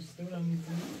رو خستورم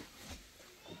میزنی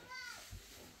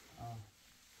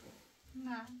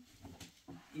نه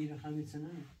این خمیسه نه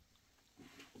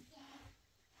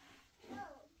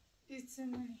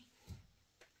ایتسنی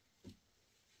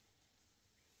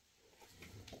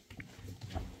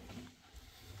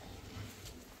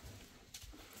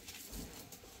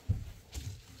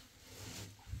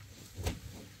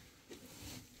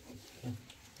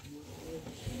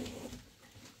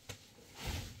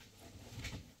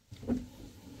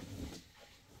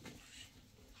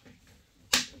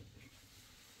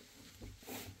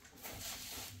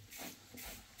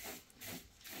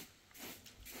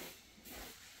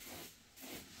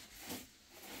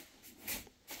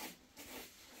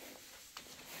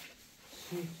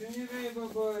میتونی به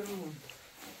بابا رو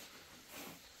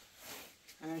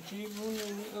هرچی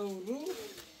بونه او رو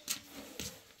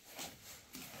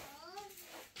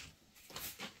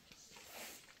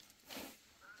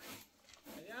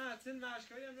یا سن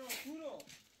مشکایی هم رو کورو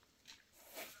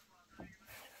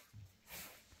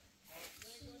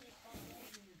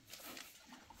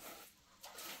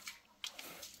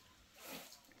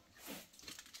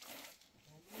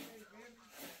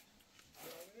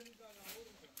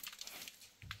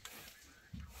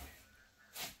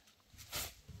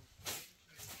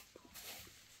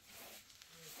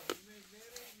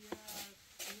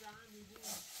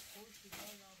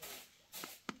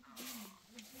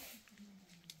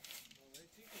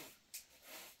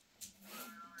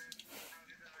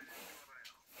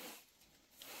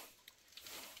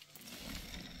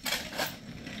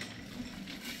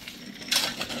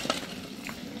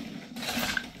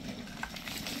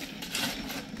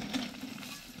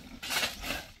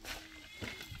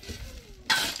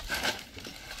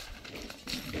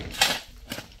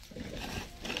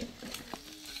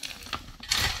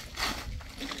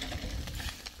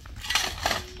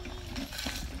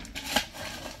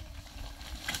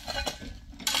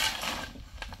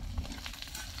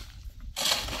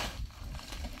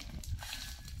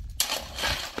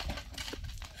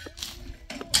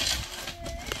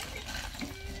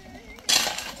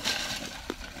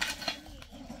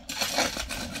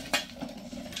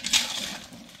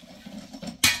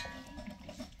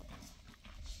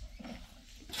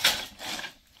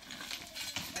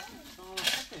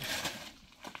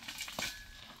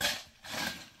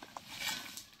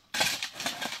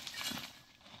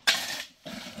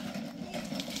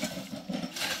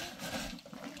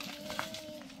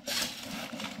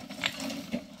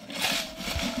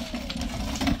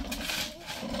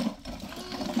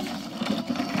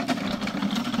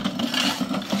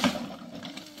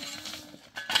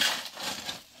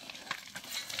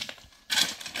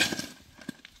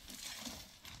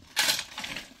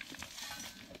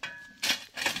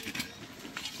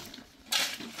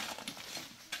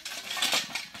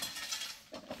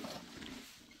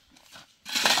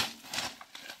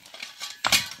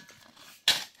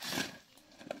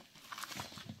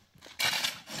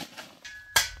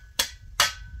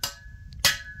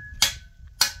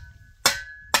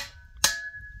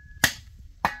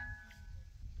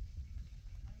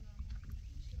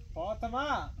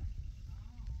فاطمه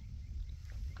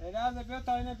الهی بیا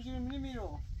تا اینا بجیم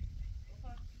نمیرو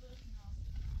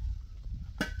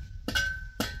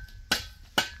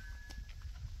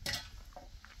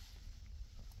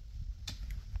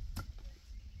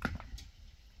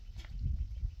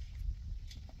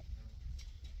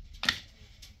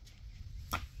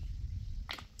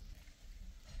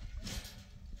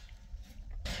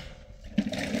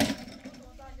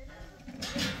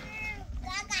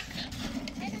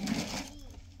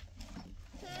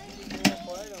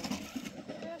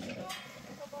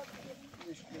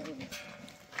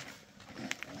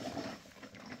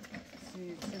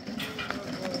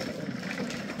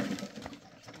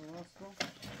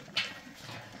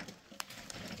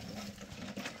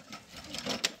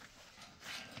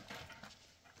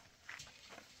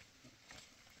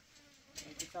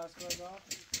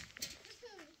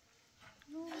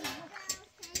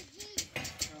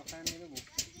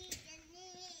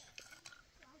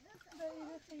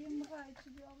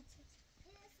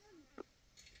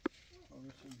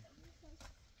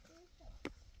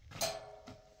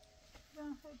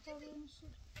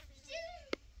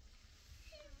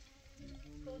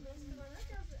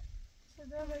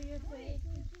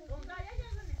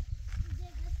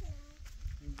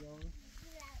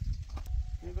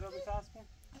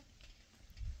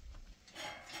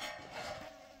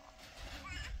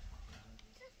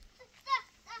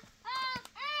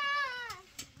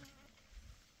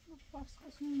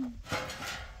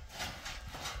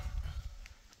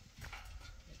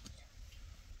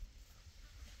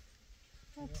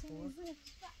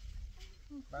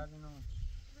بعد اینو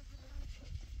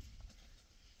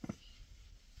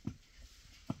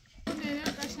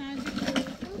نه قشنگی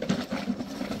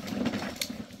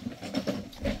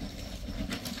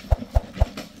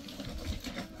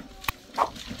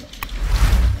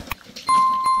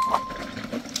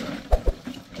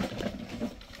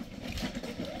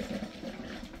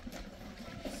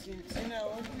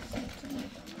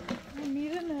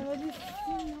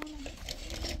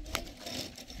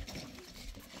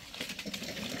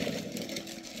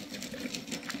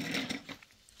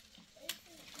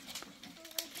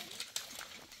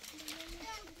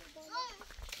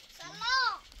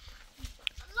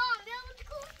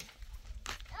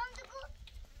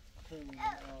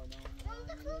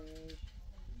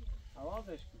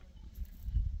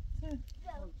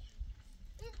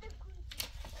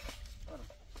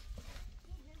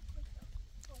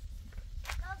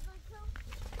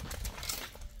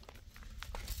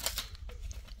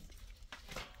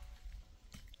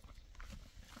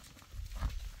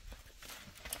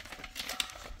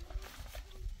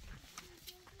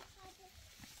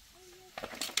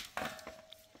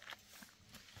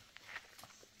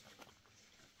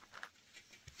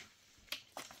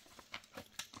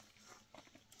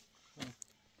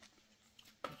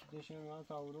Deixa-me lá,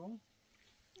 Tauro.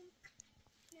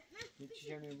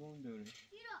 Deixa-me bom duro.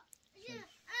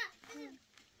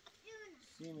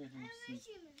 Sim, mesmo,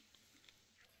 sim.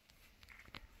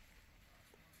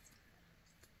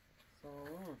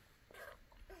 Só.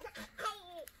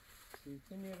 Se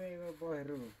tu me vai o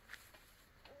bairro.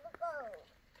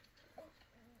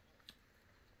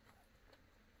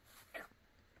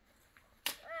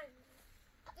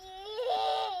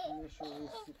 Deixa eu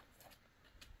ver se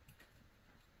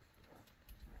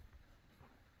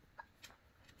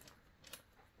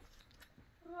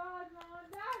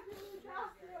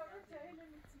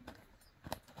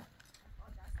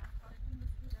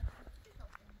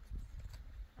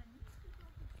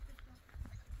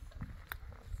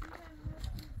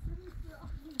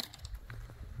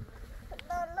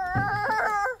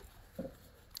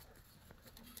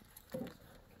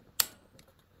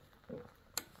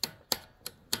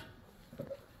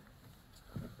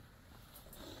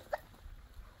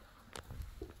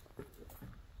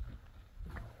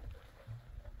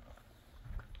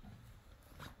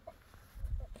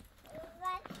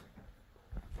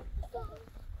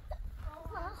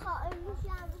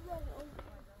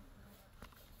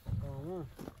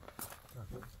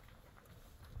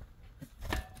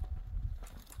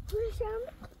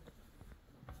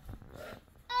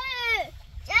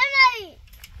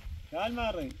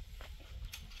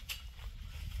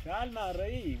كال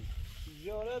مري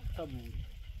جورت قبول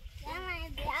أنا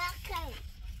بأكل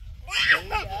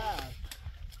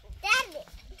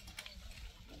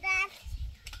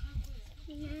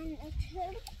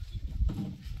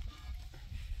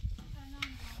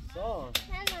صار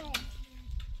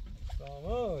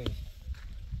صاوي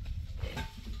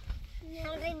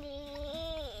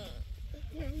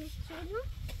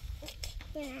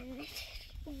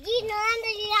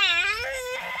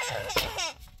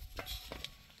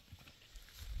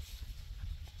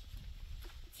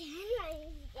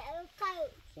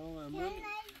سامان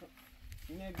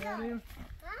اینه بریم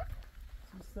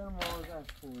سیستم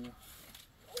موازد خوبه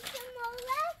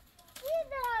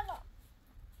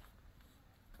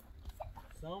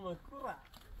سامان کرا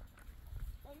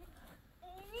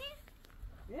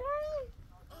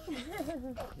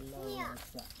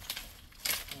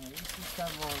این سیستم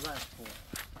موازد خوبه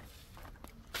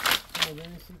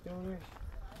اینه سیستمش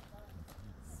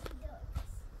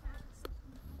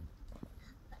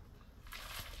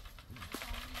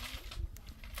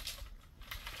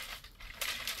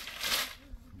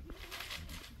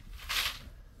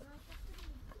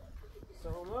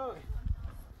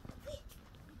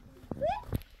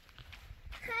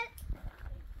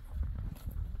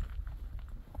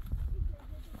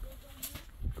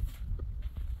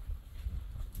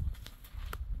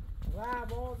و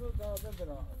بازو داده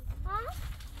برا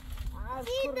از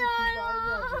کرد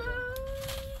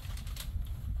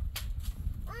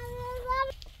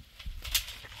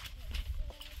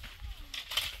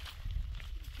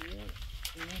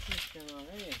این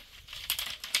سیستمه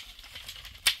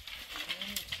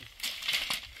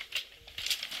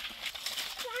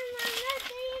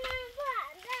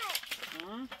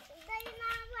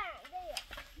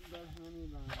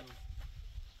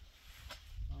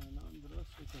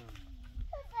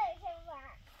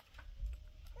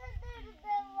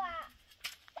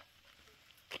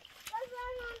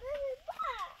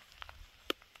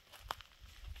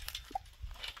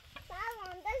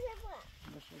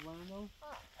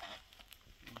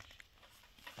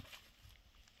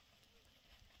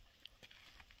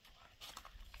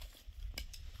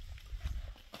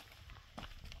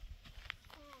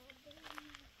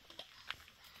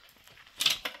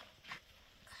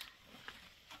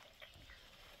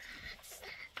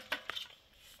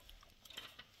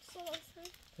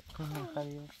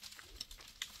خريو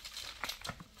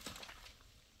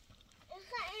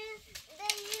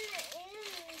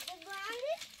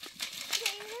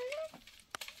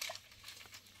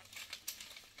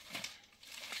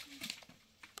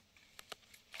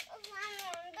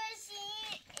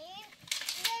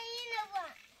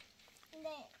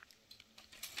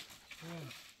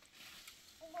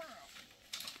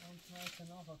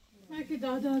ما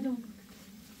كده ده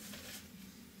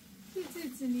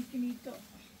تيجي كنيتو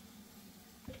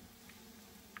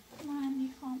ما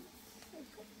نيخام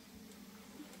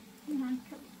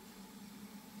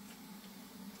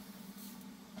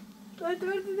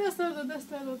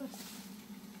دست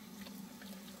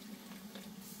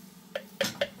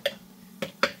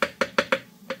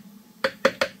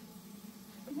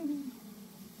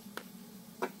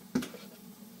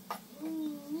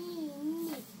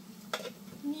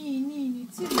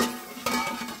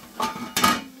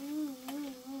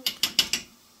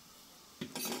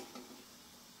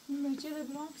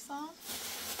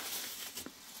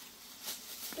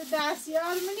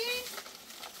دستیار منی؟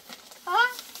 ها؟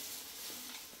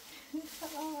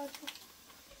 سلام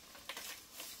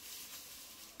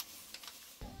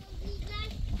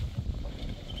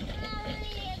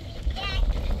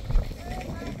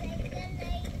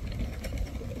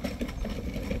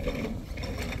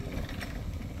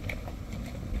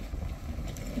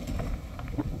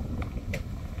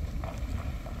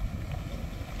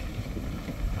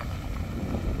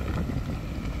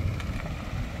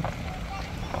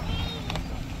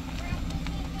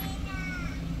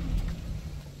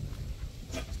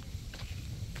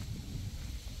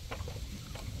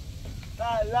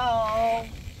سلام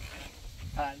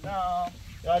سلام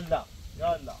یالا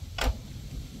یالا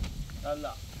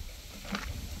یالا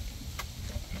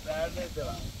درده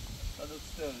دارم تا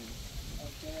دوست داری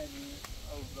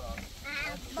اوزار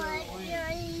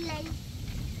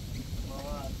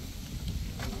مامان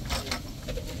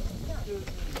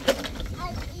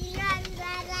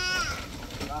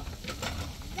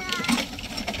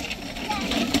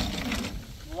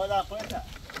مامان خودتا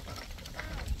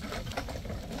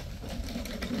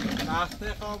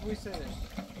تخته خوابوی سرش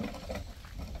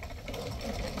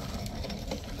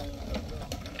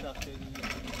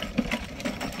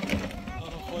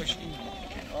آها خوش این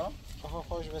آها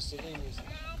خوش بسیده این نیست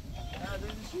نه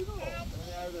داری چی رو؟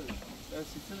 نه داری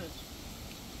بسی سرش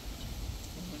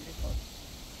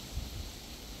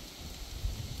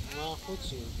ما خود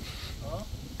چی؟ آقا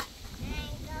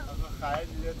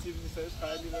خیلی یا تیب نیستش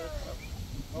خیلی باید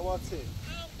بابا چه؟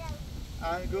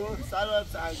 انگور سر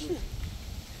باید انگور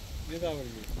میداوری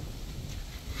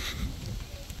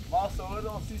ما صبح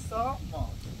دو سیستا ما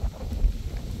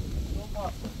دو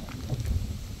ما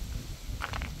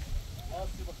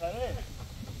سی بخره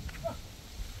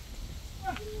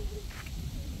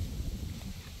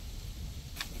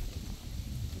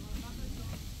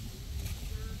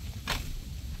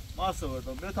ماست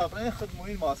آوردم بیا تا برای خود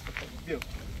موین ماست بخوریم بیا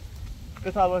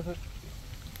بیا تا باید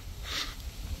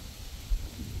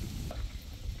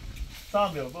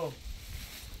سام بیا بو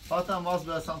فاطمه ماست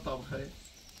برسم تا بخیر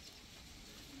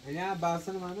نه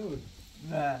بحثن منو بود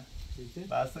نه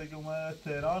بحثه که اومده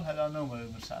تهران هلا نماره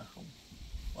مشخم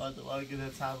باید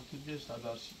گیره سهم کنید بیش تا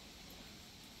داشتیم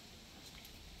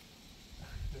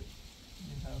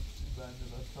این هم بنده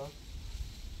بستا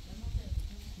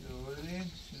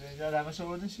بردیم شیرینجا همه شو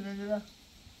بردیم شیرینجا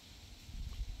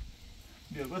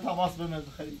بیا گو تا ماست بمید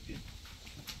بخرید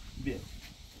بیا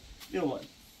بیا باید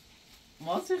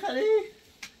ماست بخرید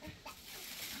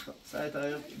خب سعی تا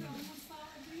یاد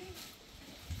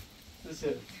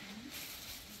چه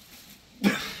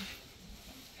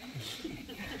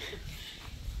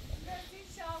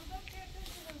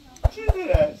چی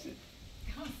درشی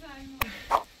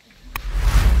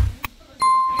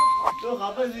تو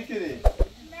خبر ذکری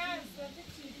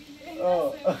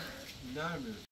نه نه